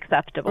 socially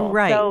unacceptable.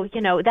 Right. So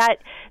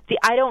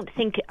I don't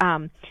think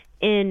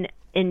in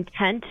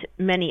intent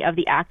many of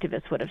the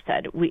activists would have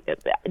said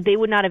they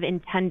would not have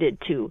intended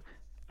to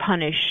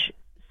punish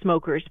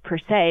smokers per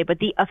se, but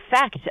the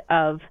effect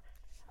of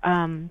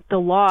the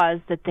laws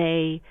that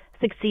they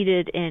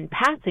succeeded in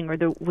passing, or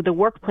the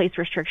workplace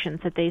restrictions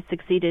that they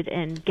succeeded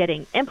in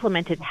getting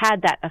implemented,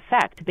 had that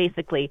effect.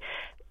 Basically,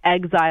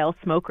 exile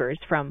smokers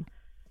from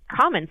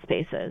common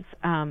spaces.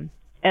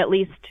 At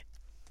least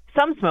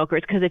some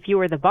smokers, because if you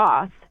were the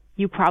boss,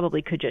 you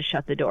probably could just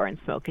shut the door and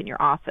smoke in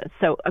your office.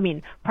 So, I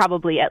mean,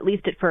 probably at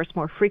least at first,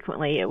 more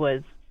frequently, it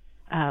was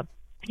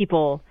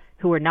people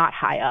who were not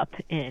high up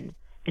in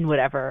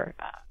whatever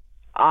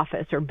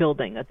office or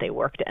building that they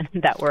worked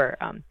in that were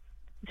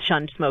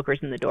shunned smokers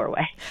in the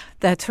doorway.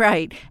 That's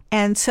right.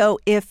 And so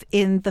if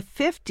in the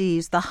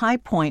 50s, the high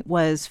point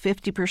was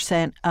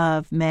 50%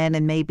 of men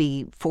and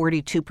maybe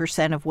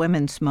 42% of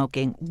women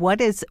smoking,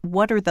 what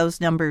are those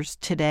numbers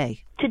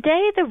today?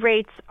 Today, the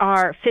rates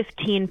are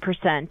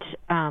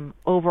 15%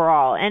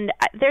 overall. And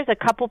there's a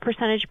couple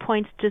percentage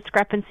points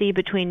discrepancy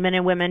between men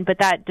and women, but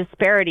that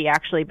disparity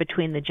actually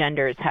between the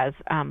genders has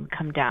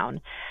come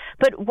down.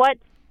 But what's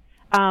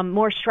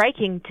more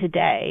striking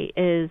today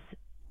is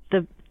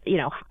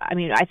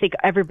I think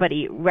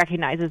everybody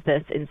recognizes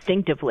this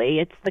instinctively.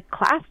 It's the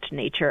classed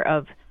nature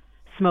of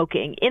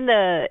smoking. In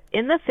the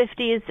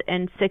 50s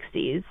and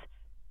 60s,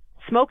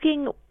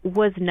 smoking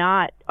was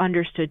not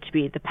understood to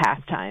be the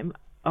pastime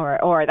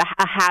or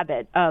a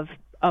habit of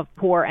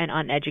poor and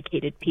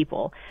uneducated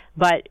people.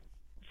 But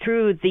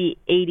through the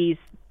 80s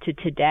to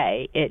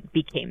today, it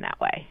became that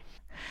way.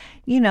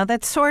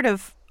 That's sort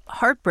of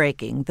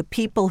heartbreaking. The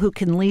people who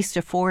can least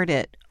afford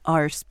it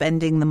are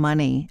spending the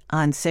money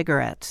on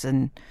cigarettes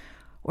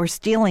or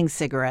stealing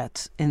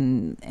cigarettes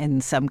in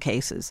some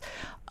cases,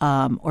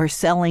 or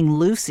selling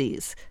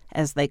loosies,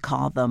 as they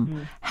call them.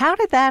 Mm-hmm. How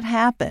did that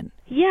happen?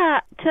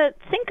 Yeah, to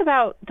think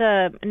about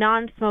the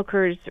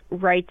non-smokers'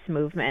 rights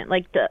movement,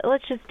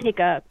 let's just take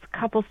a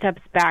couple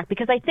steps back,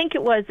 because I think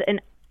it was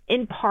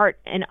in part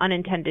an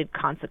unintended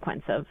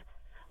consequence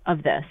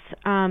of this.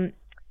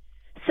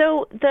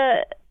 So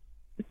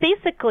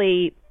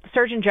basically,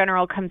 Surgeon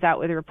General comes out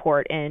with a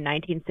report in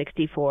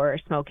 1964,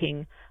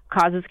 smoking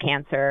causes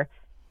cancer.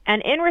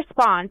 And in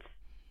response,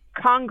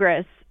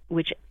 Congress,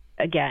 which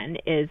again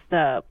is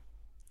the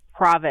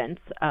province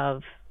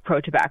of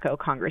pro-tobacco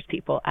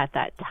congresspeople at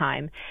that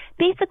time,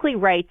 basically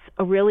writes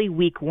a really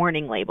weak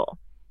warning label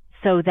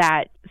so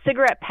that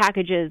cigarette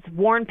packages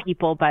warn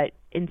people, but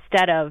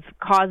instead of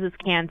causes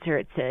cancer,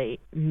 it's a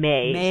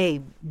may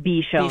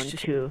be shown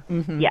to.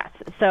 Mm-hmm. Yes.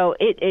 So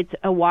it's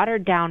a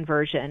watered-down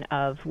version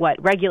of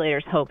what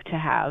regulators hope to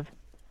have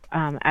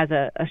as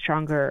a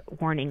stronger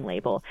warning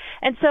label.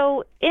 And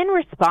so in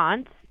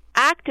response,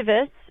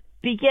 activists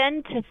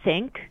begin to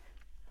think,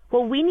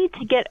 well, we need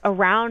to get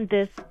around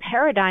this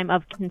paradigm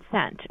of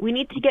consent. We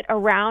need to get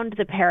around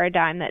the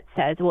paradigm that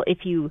says, well,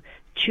 if you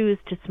choose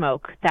to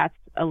smoke, that's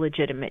a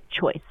legitimate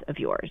choice of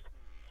yours.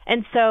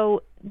 And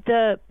so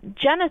the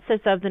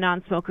genesis of the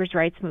non-smokers'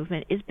 rights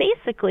movement is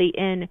basically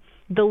in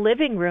the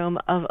living room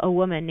of a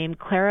woman named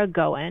Clara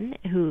Goen,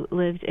 who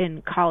lived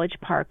in College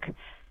Park,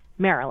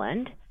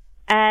 Maryland.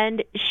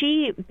 And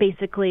she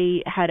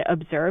basically had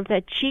observed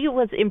that she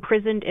was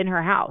imprisoned in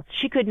her house.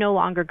 She could no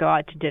longer go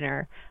out to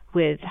dinner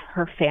with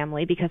her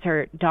family because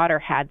her daughter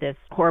had this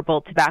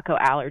horrible tobacco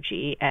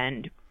allergy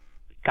and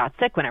got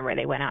sick whenever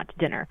they went out to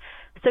dinner.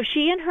 So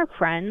she and her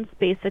friends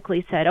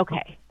basically said,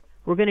 okay,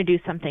 we're going to do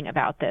something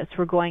about this.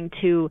 We're going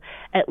to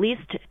at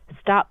least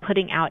stop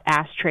putting out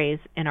ashtrays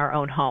in our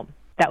own home.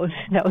 That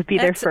would be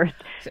their first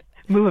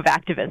move of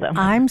activism.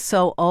 I'm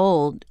so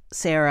old,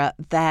 Sarah,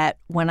 that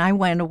when I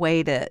went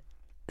away to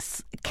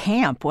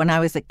camp when I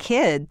was a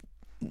kid,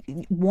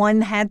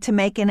 one had to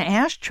make an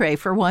ashtray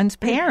for one's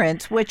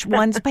parents, which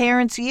one's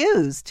parents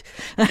used.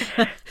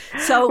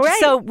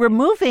 So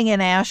removing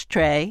an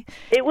ashtray,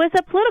 it was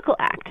a political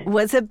act.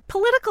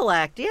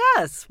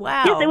 Yes.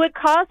 Wow. Yes, it would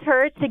cause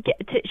her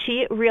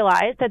she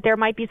realized that there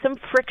might be some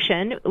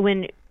friction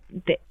when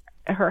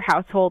her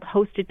household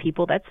hosted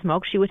people that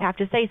smoked. She would have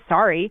to say,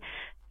 sorry,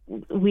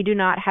 we do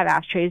not have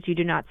ashtrays. You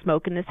do not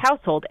smoke in this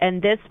household.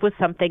 And this was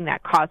something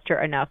that caused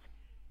her enough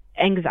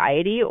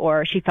anxiety,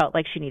 or she felt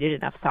like she needed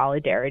enough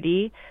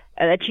solidarity,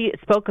 that she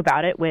spoke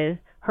about it with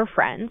her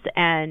friends,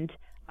 and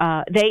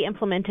they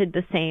implemented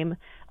the same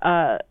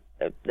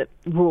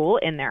rule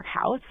in their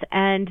house,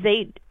 and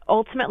they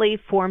ultimately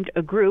formed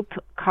a group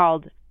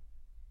called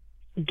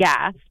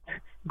GASP,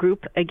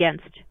 Group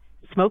Against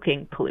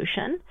Smoking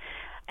Pollution,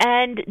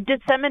 and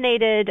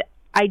disseminated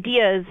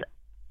ideas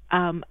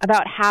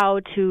about how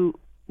to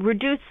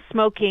reduce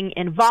smoking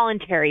in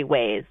voluntary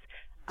ways.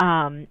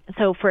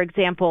 So, for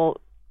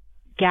example,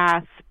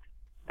 GASP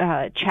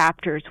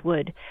chapters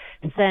would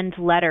send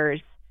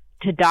letters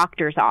to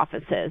doctors'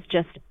 offices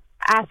just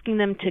asking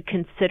them to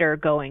consider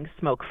going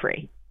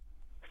smoke-free.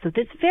 So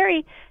this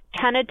very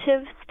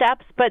tentative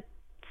steps, but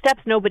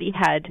steps nobody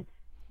had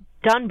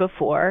done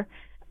before,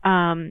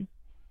 And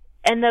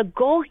the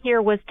goal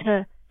here was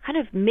to kind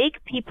of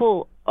make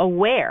people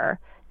aware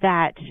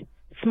that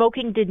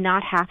smoking did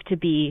not have to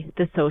be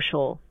the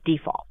social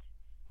default,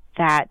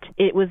 that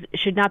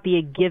should not be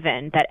a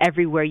given that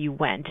everywhere you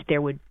went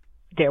there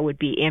would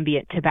be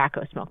ambient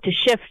tobacco smoke, to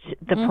shift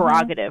the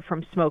prerogative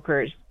from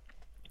smokers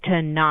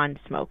to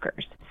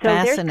non-smokers. So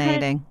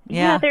fascinating.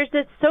 There's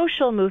this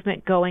social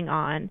movement going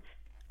on.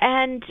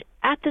 And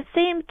at the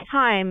same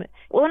time,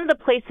 one of the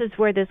places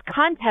where this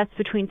contest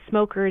between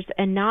smokers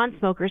and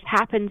non-smokers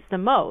happens the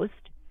most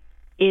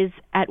is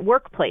at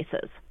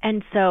workplaces.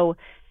 And so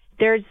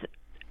there's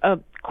a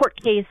court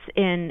case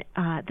in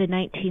the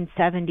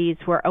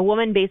 1970s where a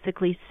woman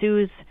basically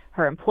sues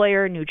her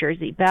employer, New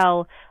Jersey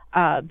Bell,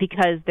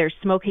 because they're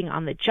smoking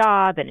on the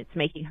job and it's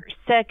making her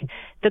sick.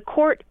 The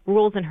court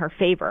rules in her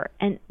favor.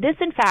 And this,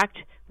 in fact,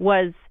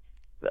 was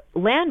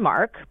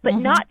landmark, but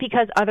not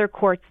because other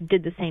courts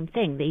did the same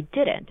thing. They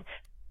didn't.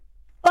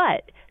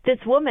 But this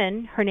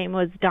woman, her name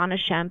was Donna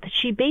Schempp,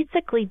 she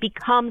basically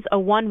becomes a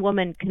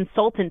one-woman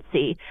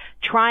consultancy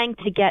trying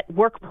to get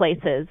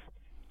workplaces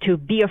to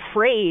be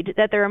afraid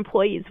that their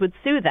employees would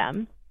sue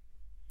them.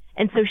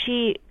 And so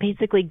she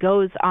basically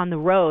goes on the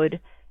road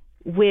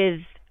with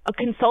a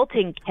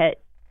consulting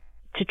kit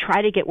to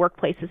try to get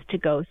workplaces to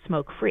go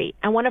smoke-free.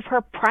 And one of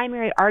her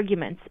primary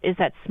arguments is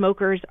that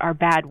smokers are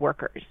bad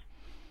workers,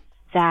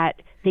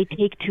 that they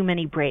take too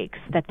many breaks,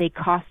 that they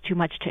cost too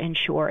much to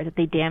insure, that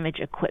they damage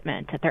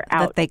equipment, that they're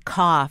out. That they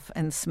cough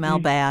and smell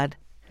bad.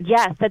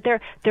 Yes, that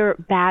they're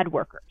bad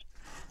workers.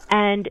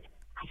 And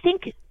I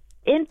think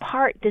in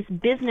part this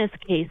business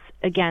case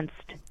against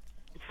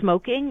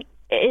smoking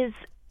is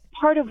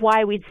part of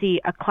why we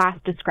see a class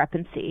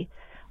discrepancy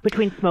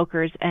between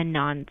smokers and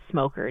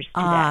non-smokers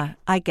today.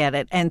 I get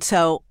it. And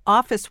so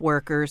office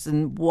workers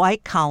and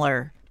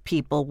white-collar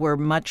people were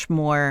much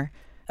more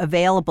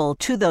available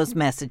to those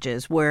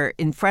messages, were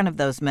in front of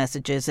those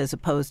messages, as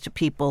opposed to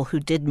people who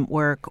didn't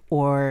work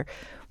or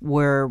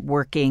were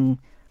working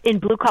in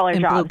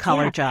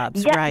blue-collar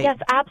jobs. Yes, right. Yes,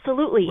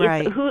 absolutely.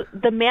 Right.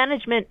 The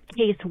management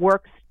case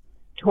works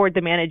toward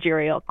the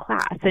managerial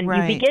class. And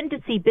you begin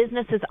to see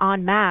businesses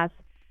en masse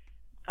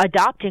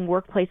adopting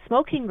workplace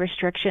smoking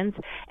restrictions.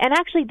 And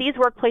actually, these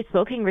workplace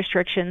smoking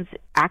restrictions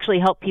actually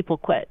help people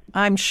quit.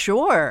 I'm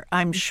sure.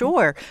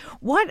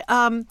 What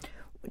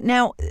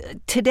now,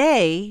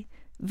 today,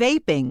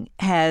 vaping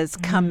has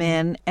come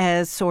in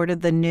as sort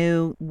of the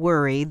new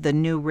worry, the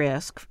new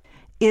risk.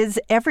 Is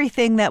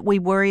everything that we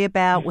worry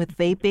about with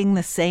vaping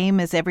the same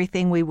as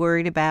everything we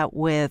worried about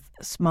with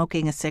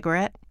smoking a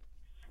cigarette?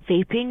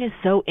 Vaping is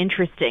so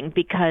interesting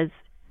because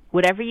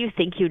whatever you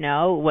think you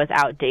know was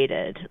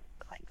outdated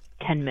like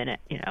 10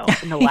 minutes,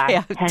 in the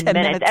last 10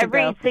 minutes.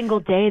 Every single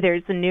day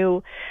there's a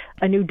new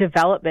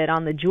development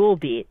on the jewel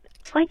beat.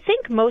 I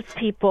think most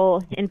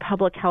people in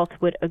public health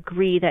would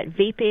agree that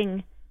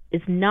vaping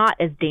is not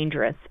as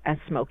dangerous as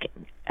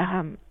smoking.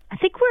 I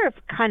think we're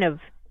kind of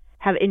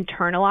have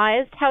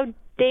internalized how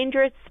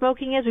dangerous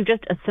smoking is. We've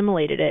just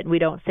assimilated it and we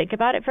don't think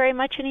about it very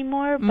much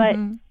anymore. But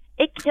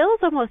it kills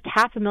almost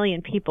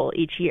 500,000 people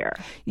each year.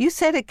 You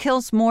said it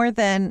kills more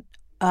than,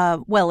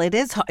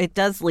 it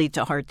does lead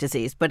to heart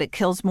disease, but it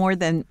kills more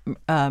than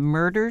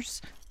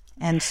murders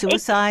and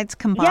suicides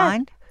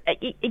combined?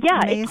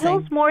 Yeah, it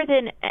kills more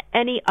than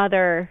any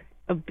other,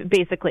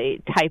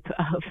 basically, type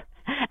of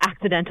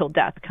accidental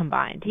death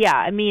combined. Yeah,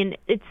 I mean,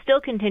 it still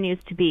continues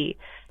to be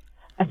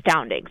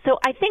astounding. So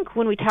I think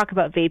when we talk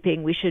about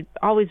vaping, we should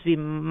always be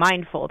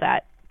mindful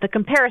that the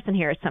comparison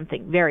here is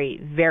something very,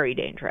 very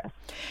dangerous.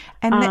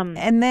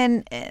 And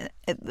then,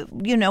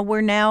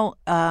 we're now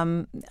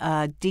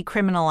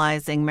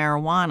decriminalizing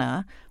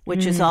marijuana,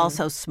 which is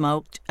also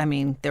smoked. I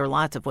mean, there are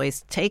lots of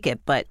ways to take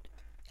it, but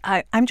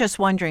I'm just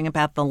wondering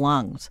about the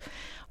lungs.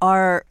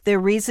 Are there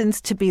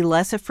reasons to be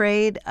less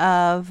afraid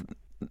of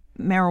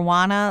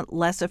marijuana,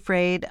 less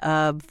afraid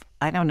of,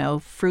 I don't know,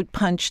 fruit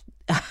punch,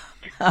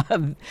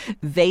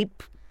 vape,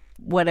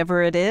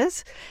 whatever it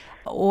is?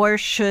 Or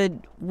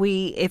should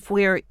we, if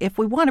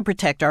we want to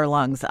protect our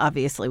lungs,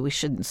 obviously we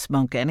shouldn't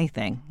smoke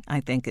anything, I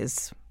think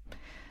is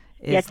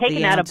take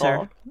an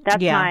edible.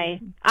 That's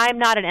I'm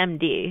not an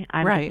MD,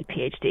 I'm not a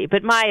PhD,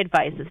 but my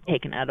advice is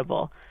take an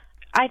edible.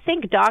 I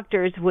think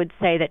doctors would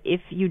say that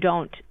if you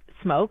don't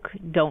smoke,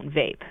 don't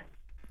vape.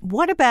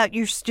 What about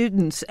your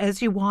students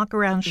as you walk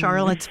around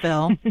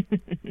Charlottesville?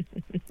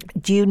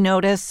 Do you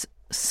notice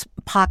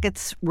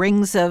pockets,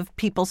 rings of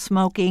people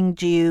smoking?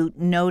 Do you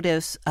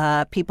notice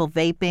people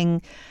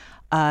vaping?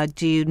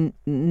 Do you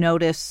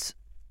notice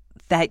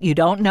that you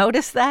don't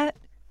notice that?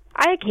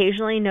 I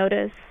occasionally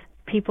notice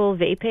people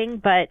vaping,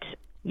 but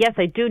yes,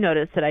 I do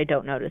notice that I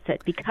don't notice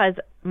it because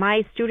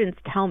my students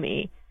tell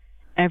me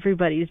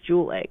everybody's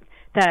juuling.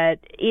 That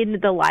in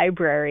the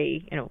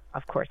library,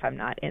 of course I'm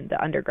not in the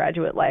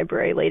undergraduate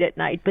library late at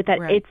night, but that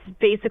it's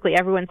basically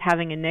everyone's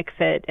having a nick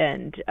fit.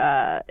 And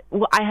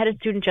I had a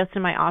student just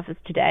in my office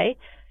today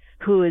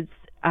who is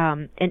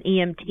an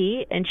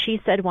EMT, and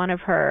she said one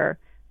of her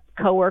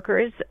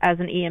coworkers as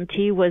an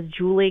EMT was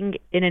juuling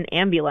in an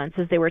ambulance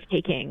as they were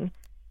taking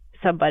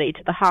somebody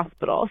to the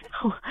hospital.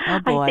 So Oh,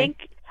 boy. I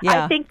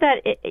think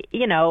that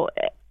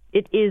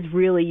it is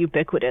really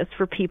ubiquitous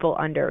for people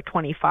under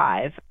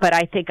 25, but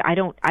I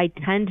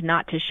tend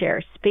not to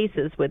share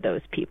spaces with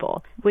those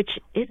people, which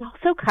is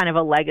also kind of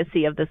a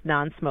legacy of this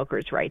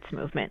non-smokers' rights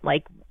movement.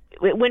 Like,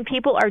 when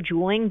people are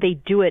juuling, they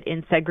do it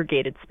in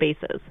segregated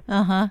spaces.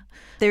 Uh-huh.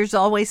 There's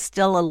always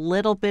still a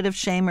little bit of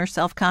shame or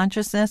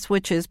self-consciousness,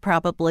 which is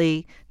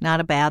probably not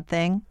a bad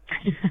thing.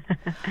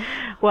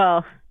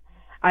 Well,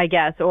 I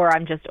guess, or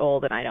I'm just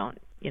old and I don't,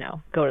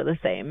 go to the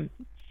same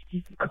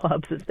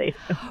clubs as they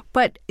do.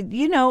 But,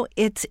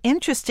 it's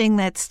interesting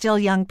that still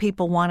young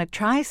people want to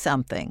try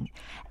something.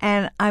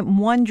 And I'm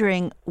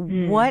wondering,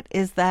 what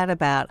is that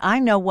about? I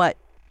know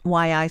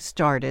why I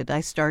started.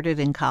 I started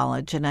in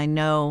college, and I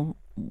know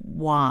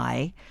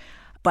why,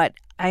 but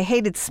I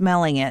hated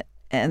smelling it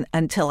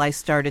until I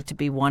started to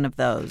be one of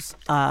those,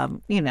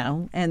 and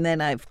then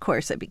I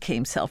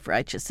became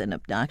self-righteous and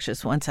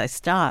obnoxious once I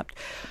stopped.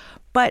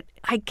 But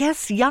I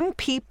guess young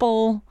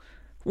people,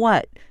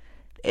 does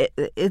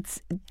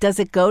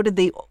it go to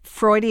the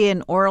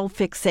Freudian oral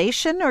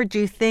fixation, or do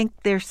you think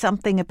there's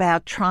something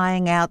about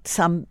trying out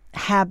some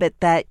habit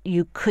that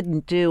you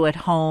couldn't do at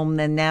home,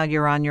 and now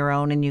you're on your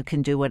own and you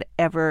can do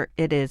whatever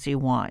it is you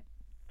want?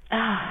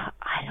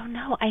 I don't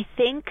know. I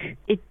think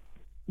it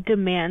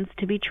demands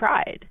to be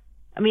tried.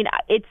 I mean,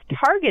 it's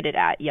targeted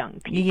at young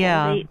people.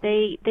 Yeah.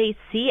 They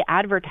see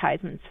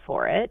advertisements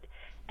for it,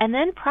 and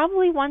then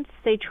probably once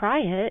they try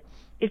it,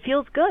 it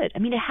feels good. I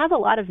mean, it has a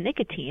lot of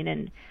nicotine,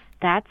 and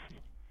that's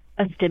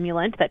a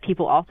stimulant that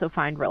people also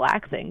find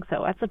relaxing.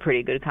 So that's a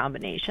pretty good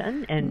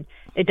combination, and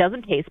it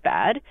doesn't taste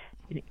bad.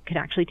 It can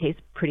actually taste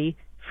pretty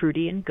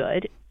fruity and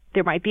good.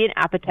 There might be an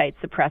appetite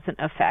suppressant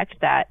effect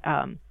that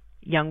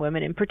young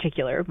women in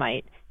particular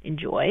might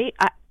enjoy.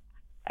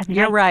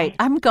 You're right.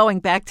 I'm going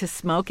back to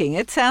smoking.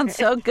 It sounds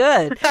so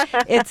good.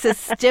 It's a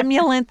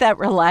stimulant that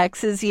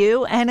relaxes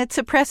you, and it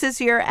suppresses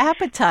your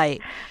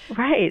appetite.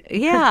 Right.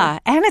 Yeah,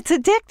 and it's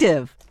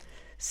addictive.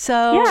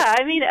 So yeah,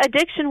 I mean,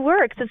 addiction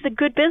works. It's a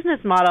good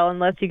business model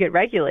unless you get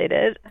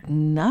regulated.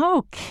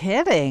 No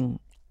kidding.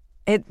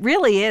 It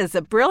really is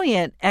a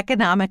brilliant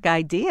economic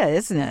idea,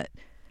 isn't it?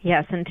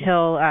 Yes,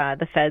 until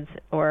the feds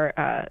or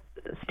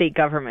state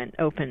government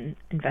open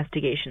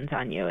investigations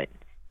on you,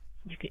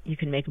 you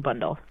can make a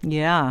bundle.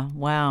 Yeah,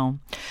 wow.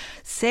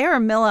 Sarah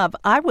Milov,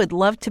 I would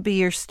love to be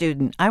your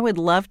student. I would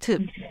love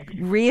to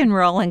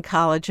re-enroll in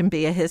college and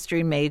be a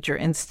history major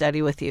and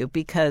study with you,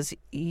 because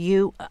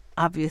you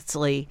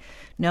obviously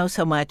know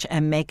so much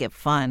and make it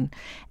fun.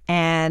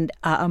 And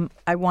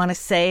I want to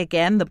say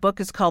again, the book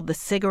is called The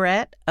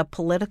Cigarette, A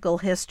Political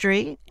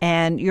History,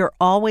 and you're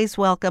always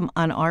welcome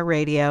on our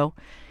radio,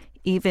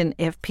 even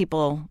if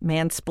people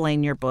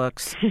mansplain your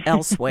books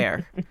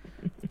elsewhere.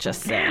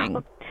 Just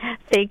saying.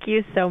 Thank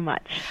you so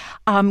much.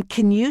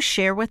 Can you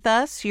share with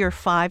us your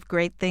 5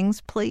 great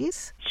things,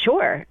 please?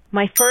 Sure.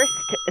 My first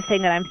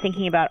thing that I'm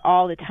thinking about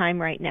all the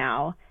time right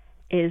now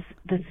is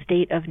the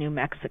state of New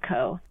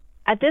Mexico.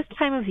 At this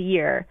time of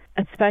year,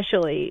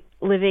 especially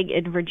living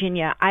in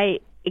Virginia, I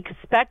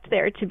expect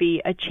there to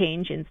be a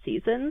change in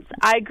seasons.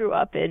 I grew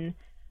up in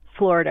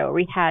Florida, where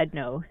we had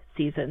no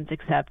seasons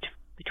except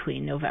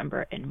between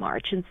November and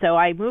March. And so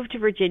I moved to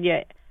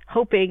Virginia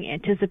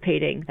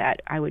anticipating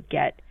that I would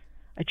get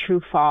a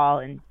true fall,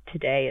 and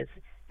today is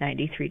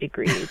 93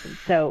 degrees. And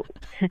so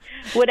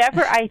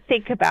whatever I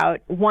think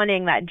about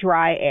wanting that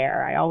dry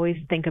air, I always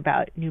think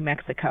about New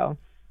Mexico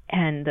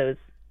and the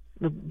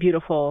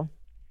beautiful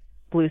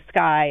blue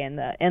sky and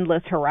the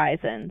endless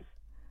horizons.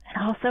 And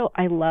also,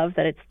 I love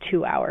that it's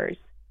 2 hours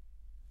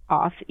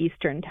off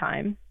Eastern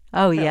time.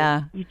 Oh, so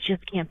yeah. You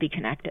just can't be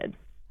connected.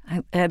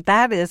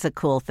 That is a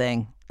cool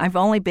thing. I've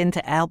only been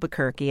to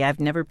Albuquerque. I've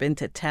never been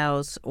to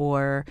Taos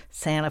or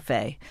Santa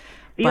Fe.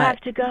 You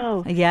have to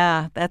go.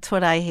 Yeah, that's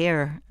what I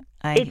hear.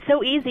 It's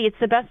so easy. It's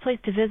the best place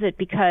to visit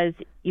because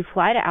you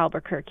fly to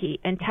Albuquerque,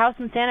 and Taos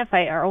and Santa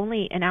Fe are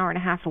only an hour and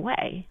a half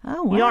away.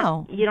 Oh,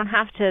 wow. You don't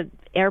have to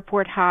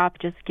airport hop,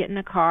 just get in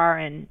a car,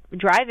 and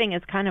driving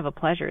is kind of a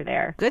pleasure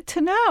there. Good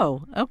to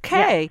know.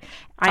 Okay.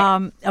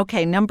 Yeah.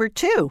 Okay, number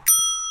 2.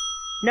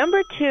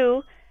 Number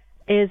 2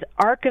 is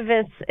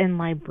archivists and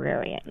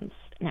librarians.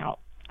 Now,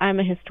 I'm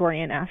a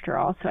historian after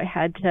all, so I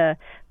had to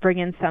bring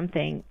in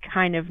something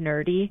kind of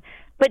nerdy.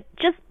 But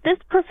just this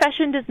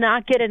profession does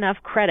not get enough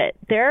credit.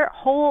 Their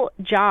whole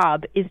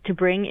job is to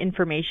bring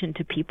information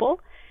to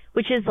people,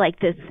 which is like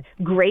this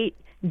great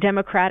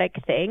democratic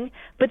thing.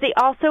 But they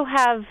also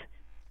have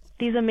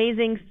these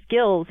amazing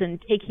skills in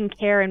taking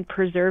care and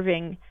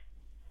preserving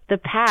the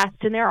past.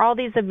 And there are all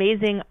these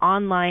amazing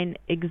online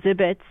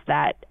exhibits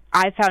that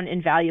I found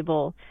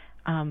invaluable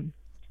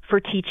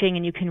for teaching,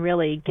 and you can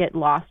really get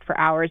lost for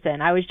hours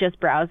in. I was just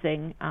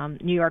browsing.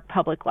 New York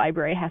Public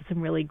Library has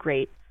some really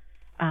great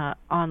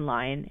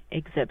online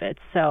exhibits.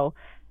 So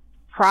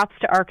props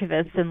to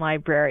archivists and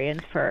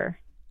librarians for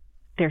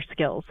their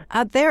skills.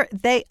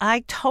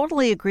 I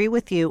totally agree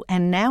with you.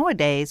 And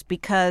nowadays,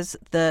 because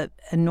the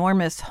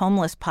enormous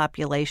homeless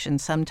population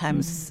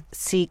sometimes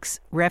seeks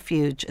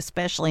refuge,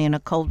 especially in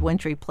a cold,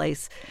 wintry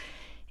place,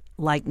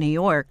 like New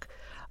York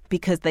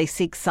because they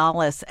seek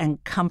solace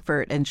and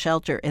comfort and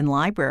shelter in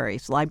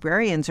libraries.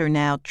 Librarians are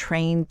now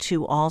trained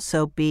to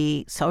also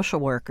be social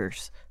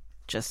workers.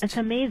 It's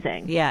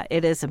amazing. Yeah,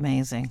 it is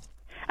amazing.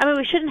 I mean,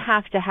 we shouldn't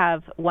have to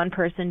have one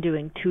person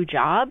doing two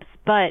jobs,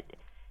 but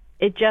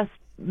it just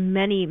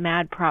many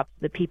mad props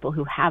to the people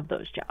who have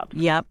those jobs.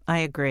 Yep, I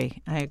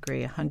agree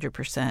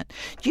 100%.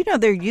 Do you know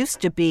there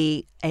used to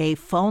be a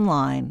phone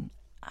line?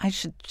 I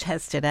should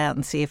test it out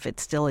and see if it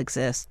still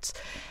exists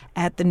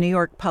at the New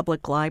York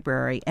Public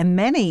Library and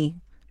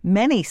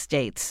many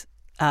states'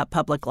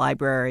 public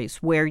libraries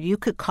where you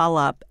could call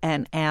up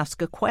and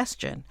ask a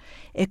question.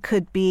 It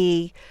could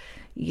be,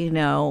 you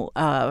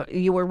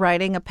were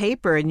writing a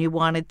paper and you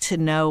wanted to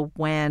know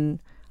when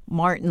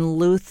Martin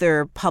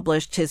Luther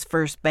published his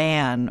first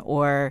ban,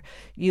 or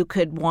you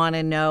could want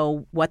to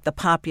know what the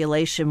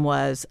population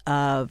was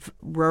of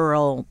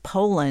rural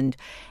Poland,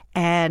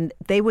 and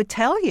they would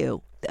tell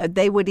you.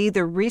 They would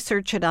either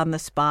research it on the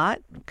spot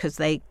because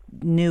they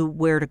knew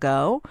where to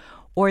go,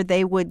 or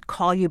they would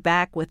call you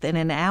back within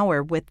an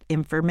hour with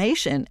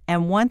information.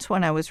 And once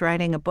when I was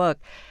writing a book,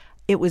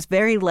 it was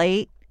very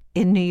late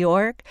in New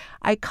York.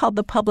 I called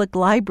the public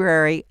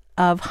library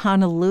of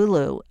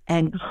Honolulu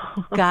and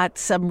got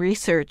some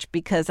research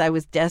because I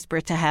was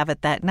desperate to have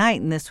it that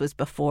night. And this was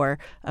before,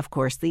 of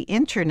course, the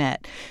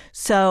internet.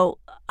 So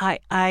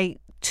I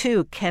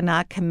too,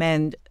 cannot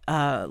commend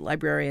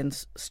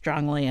librarians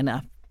strongly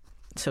enough.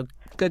 So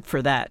good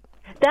for that.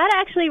 That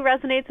actually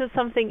resonates with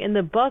something in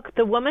the book.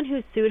 The woman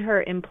who sued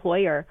her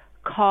employer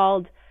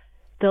called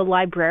the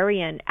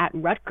librarian at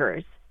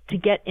Rutgers to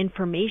get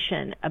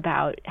information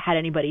about had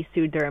anybody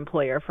sued their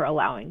employer for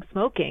allowing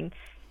smoking.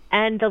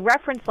 And the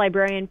reference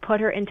librarian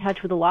put her in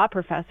touch with a law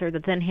professor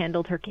that then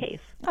handled her case.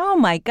 Oh,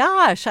 my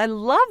gosh. I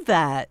love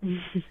that.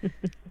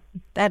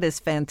 That is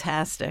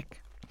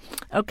fantastic.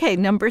 Okay,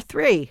 number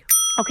 3.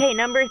 Okay,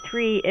 number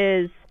 3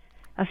 is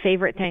a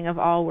favorite thing of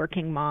all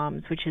working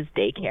moms, which is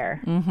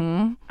daycare.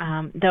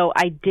 Mm-hmm. Though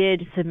I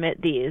did submit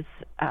these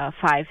 5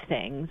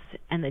 things,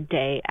 and the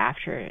day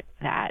after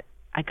that,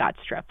 I got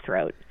strep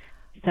throat.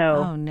 So,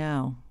 oh,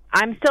 no.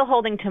 I'm still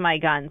holding to my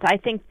guns. I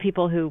think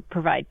people who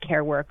provide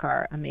care work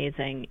are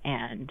amazing,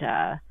 and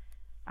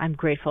I'm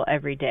grateful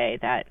every day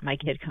that my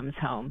kid comes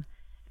home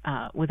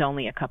with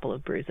only a couple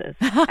of bruises,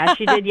 as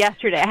she did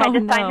yesterday. I had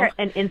to sign her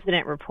an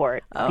incident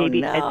report.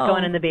 Baby, it's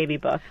going in the baby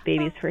book,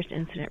 baby's first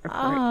incident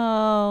report.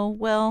 Oh,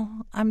 well,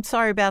 I'm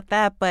sorry about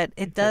that, but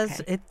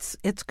Okay.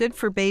 it's good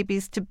for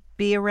babies to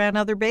be around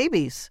other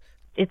babies.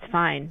 It's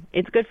fine.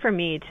 It's good for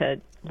me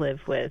to live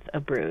with a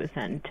bruise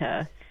and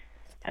to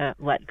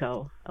let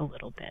go a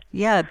little bit.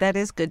 Yeah, that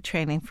is good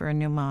training for a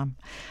new mom.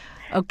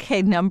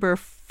 Okay, number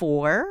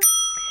 4.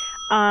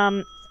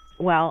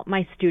 Well,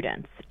 my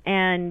students.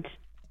 And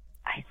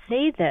I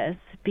say this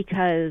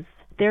because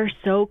they're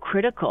so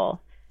critical,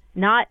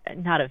 not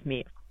of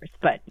me, of course,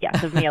 but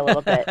yes, of me a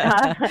little bit.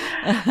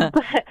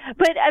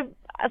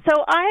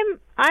 So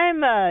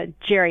I'm a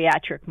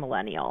geriatric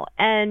millennial,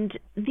 and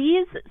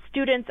these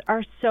students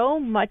are so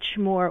much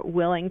more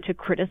willing to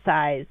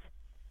criticize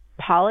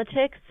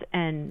politics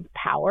and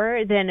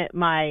power than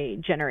my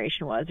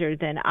generation was, or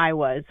than I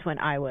was when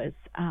I was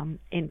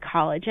in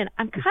college. And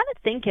I'm kind of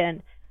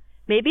thinking,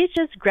 maybe it's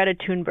just Greta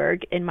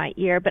Thunberg in my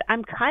ear, but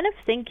I'm kind of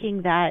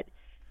thinking that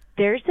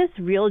there's this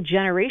real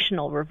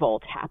generational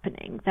revolt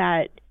happening,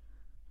 that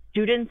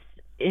students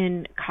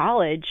in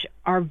college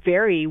are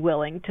very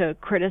willing to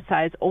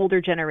criticize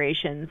older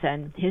generations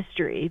and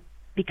history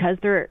because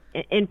they're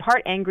in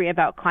part angry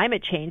about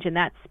climate change, and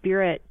that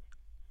spirit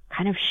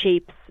kind of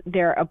shapes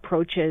their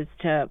approaches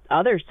to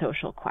other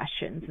social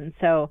questions. And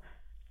so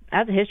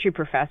as a history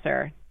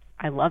professor,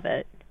 I love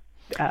it.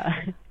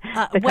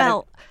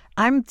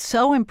 I'm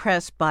so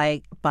impressed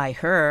by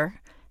her,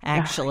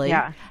 actually,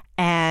 yeah.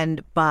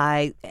 And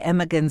by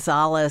Emma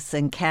Gonzalez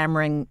and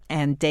Cameron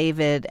and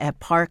David at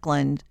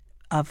Parkland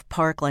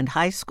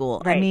High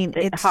School. Right. I mean,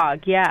 it's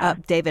Hogg, yeah.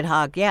 David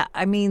Hogg, yeah.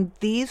 I mean,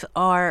 these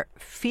are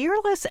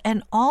fearless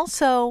and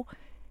also,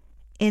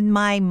 in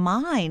my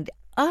mind,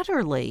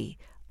 utterly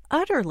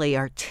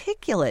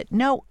articulate.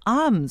 No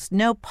ums,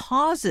 no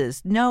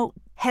pauses, no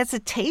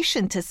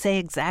hesitation to say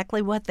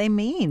exactly what they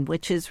mean,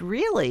 which is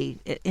really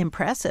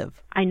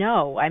impressive. I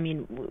know. I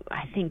mean,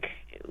 I think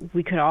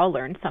we could all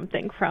learn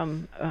something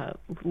from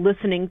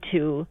listening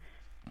to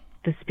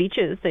the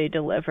speeches they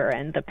deliver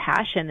and the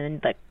passion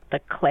and the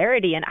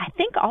clarity, and I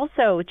think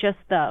also just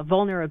the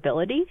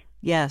vulnerability.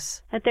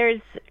 Yes. That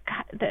there's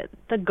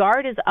the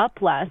guard is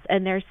up less,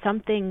 and there's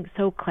something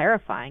so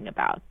clarifying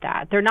about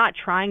that. They're not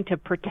trying to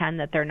pretend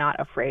that they're not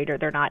afraid or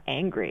they're not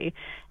angry,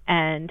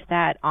 and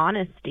that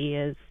honesty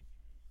is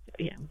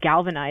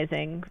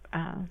galvanizing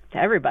to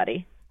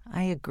everybody.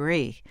 I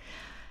agree.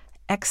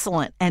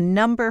 Excellent. And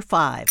number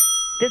 5.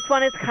 This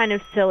one is kind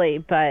of silly,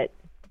 but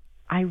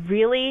I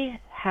really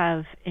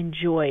have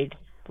enjoyed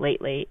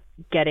lately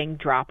getting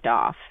dropped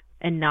off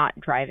and not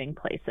driving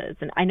places.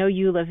 And I know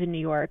you live in New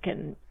York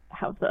and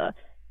have the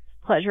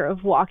pleasure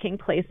of walking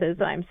places,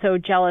 and I'm so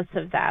jealous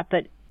of that.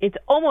 But it's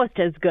almost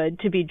as good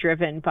to be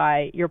driven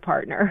by your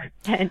partner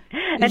and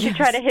Yes. to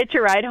try to hitch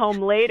a ride home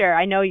later.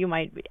 I know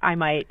I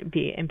might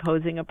be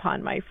imposing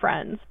upon my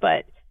friends,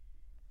 but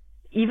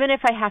even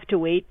if I have to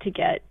wait to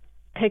get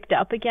picked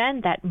up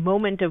again, that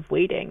moment of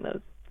waiting,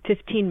 those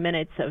 15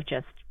 minutes of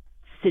just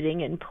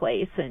sitting in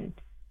place and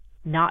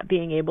not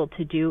being able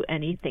to do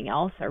anything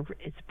else,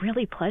 it's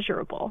really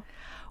pleasurable.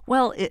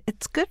 Well,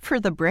 it's good for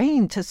the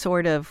brain to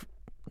sort of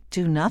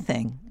do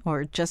nothing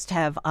or just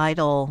have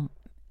idle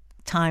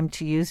time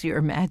to use your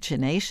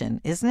imagination,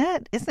 isn't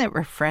it? Isn't it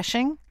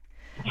refreshing?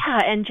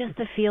 Yeah, and just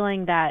the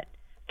feeling that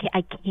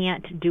I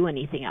can't do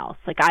anything else.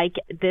 Like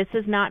this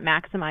is not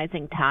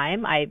maximizing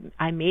time.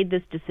 I made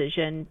this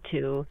decision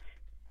to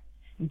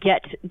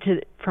get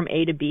from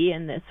A to B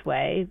in this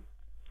way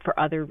for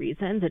other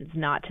reasons. It's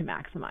not to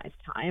maximize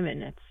time,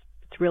 and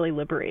it's really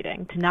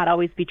liberating to not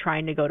always be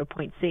trying to go to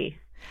point C.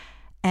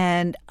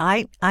 And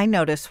I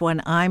notice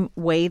when I'm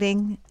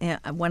waiting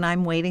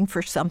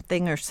for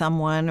something or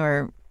someone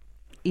or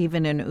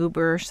even an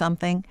Uber or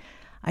something,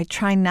 I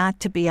try not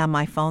to be on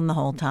my phone the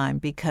whole time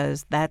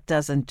because that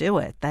doesn't do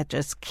it. That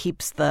just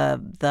keeps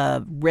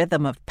the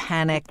rhythm of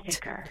panicked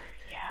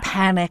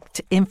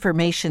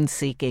information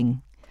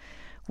seeking,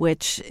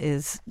 which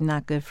is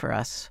not good for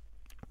us.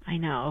 I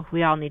know.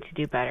 We all need to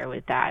do better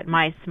with that.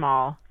 My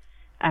small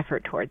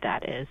effort toward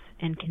that is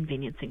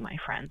inconveniencing my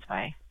friends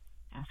by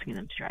asking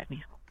them to drive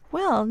me.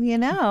 Well,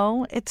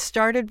 it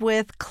started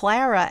with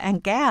Clara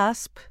and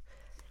Gasp.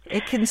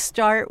 It can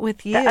start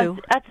with you.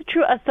 That's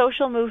true. A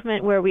social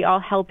movement where we all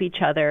help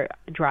each other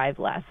drive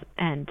less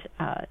and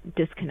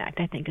disconnect,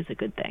 I think, is a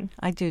good thing.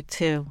 I do,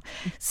 too.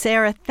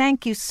 Sarah,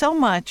 thank you so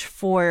much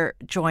for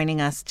joining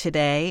us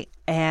today.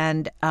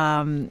 And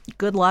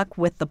good luck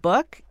with the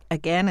book.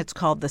 Again, it's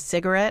called The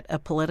Cigarette, A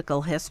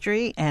Political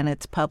History, and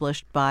it's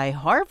published by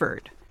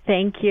Harvard.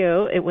 Thank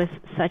you. It was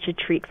such a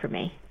treat for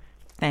me.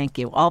 Thank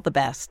you. All the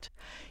best.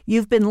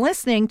 You've been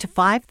listening to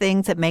 5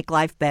 Things That Make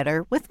Life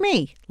Better with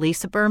me,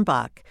 Lisa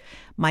Birnbach.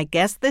 My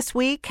guest this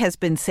week has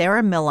been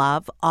Sarah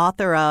Milov,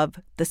 author of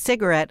The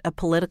Cigarette, A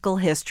Political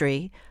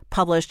History,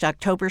 published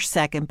October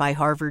 2nd by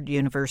Harvard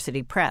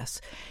University Press.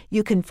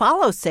 You can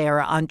follow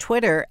Sarah on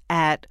Twitter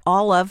at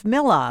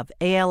allofmilov,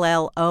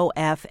 ALLOFMILOV.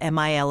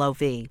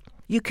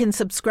 You can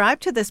subscribe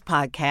to this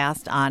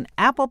podcast on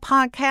Apple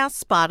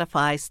Podcasts,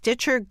 Spotify,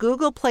 Stitcher,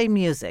 Google Play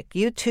Music,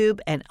 YouTube,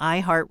 and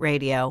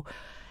iHeartRadio.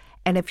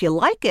 And if you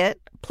like it,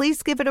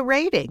 please give it a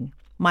rating.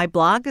 My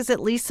blog is at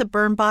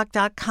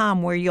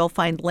lisabirnbach.com, where you'll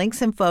find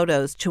links and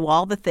photos to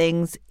all the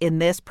things in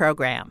this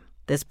program.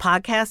 This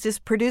podcast is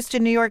produced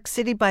in New York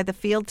City by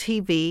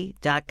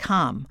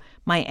thefieldtv.com.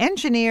 My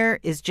engineer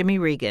is Jimmy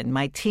Regan.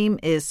 My team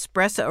is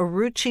Spressa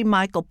Arucci,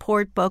 Michael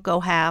Port, Boko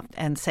Haft,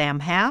 and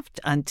Sam Haft.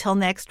 Until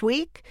next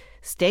week,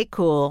 stay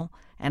cool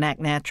and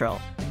act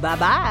natural.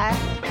 Bye-bye.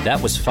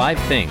 That was 5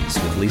 Things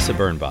with Lisa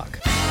Birnbach.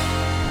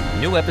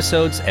 New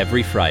episodes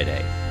every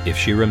Friday, if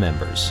she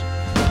remembers.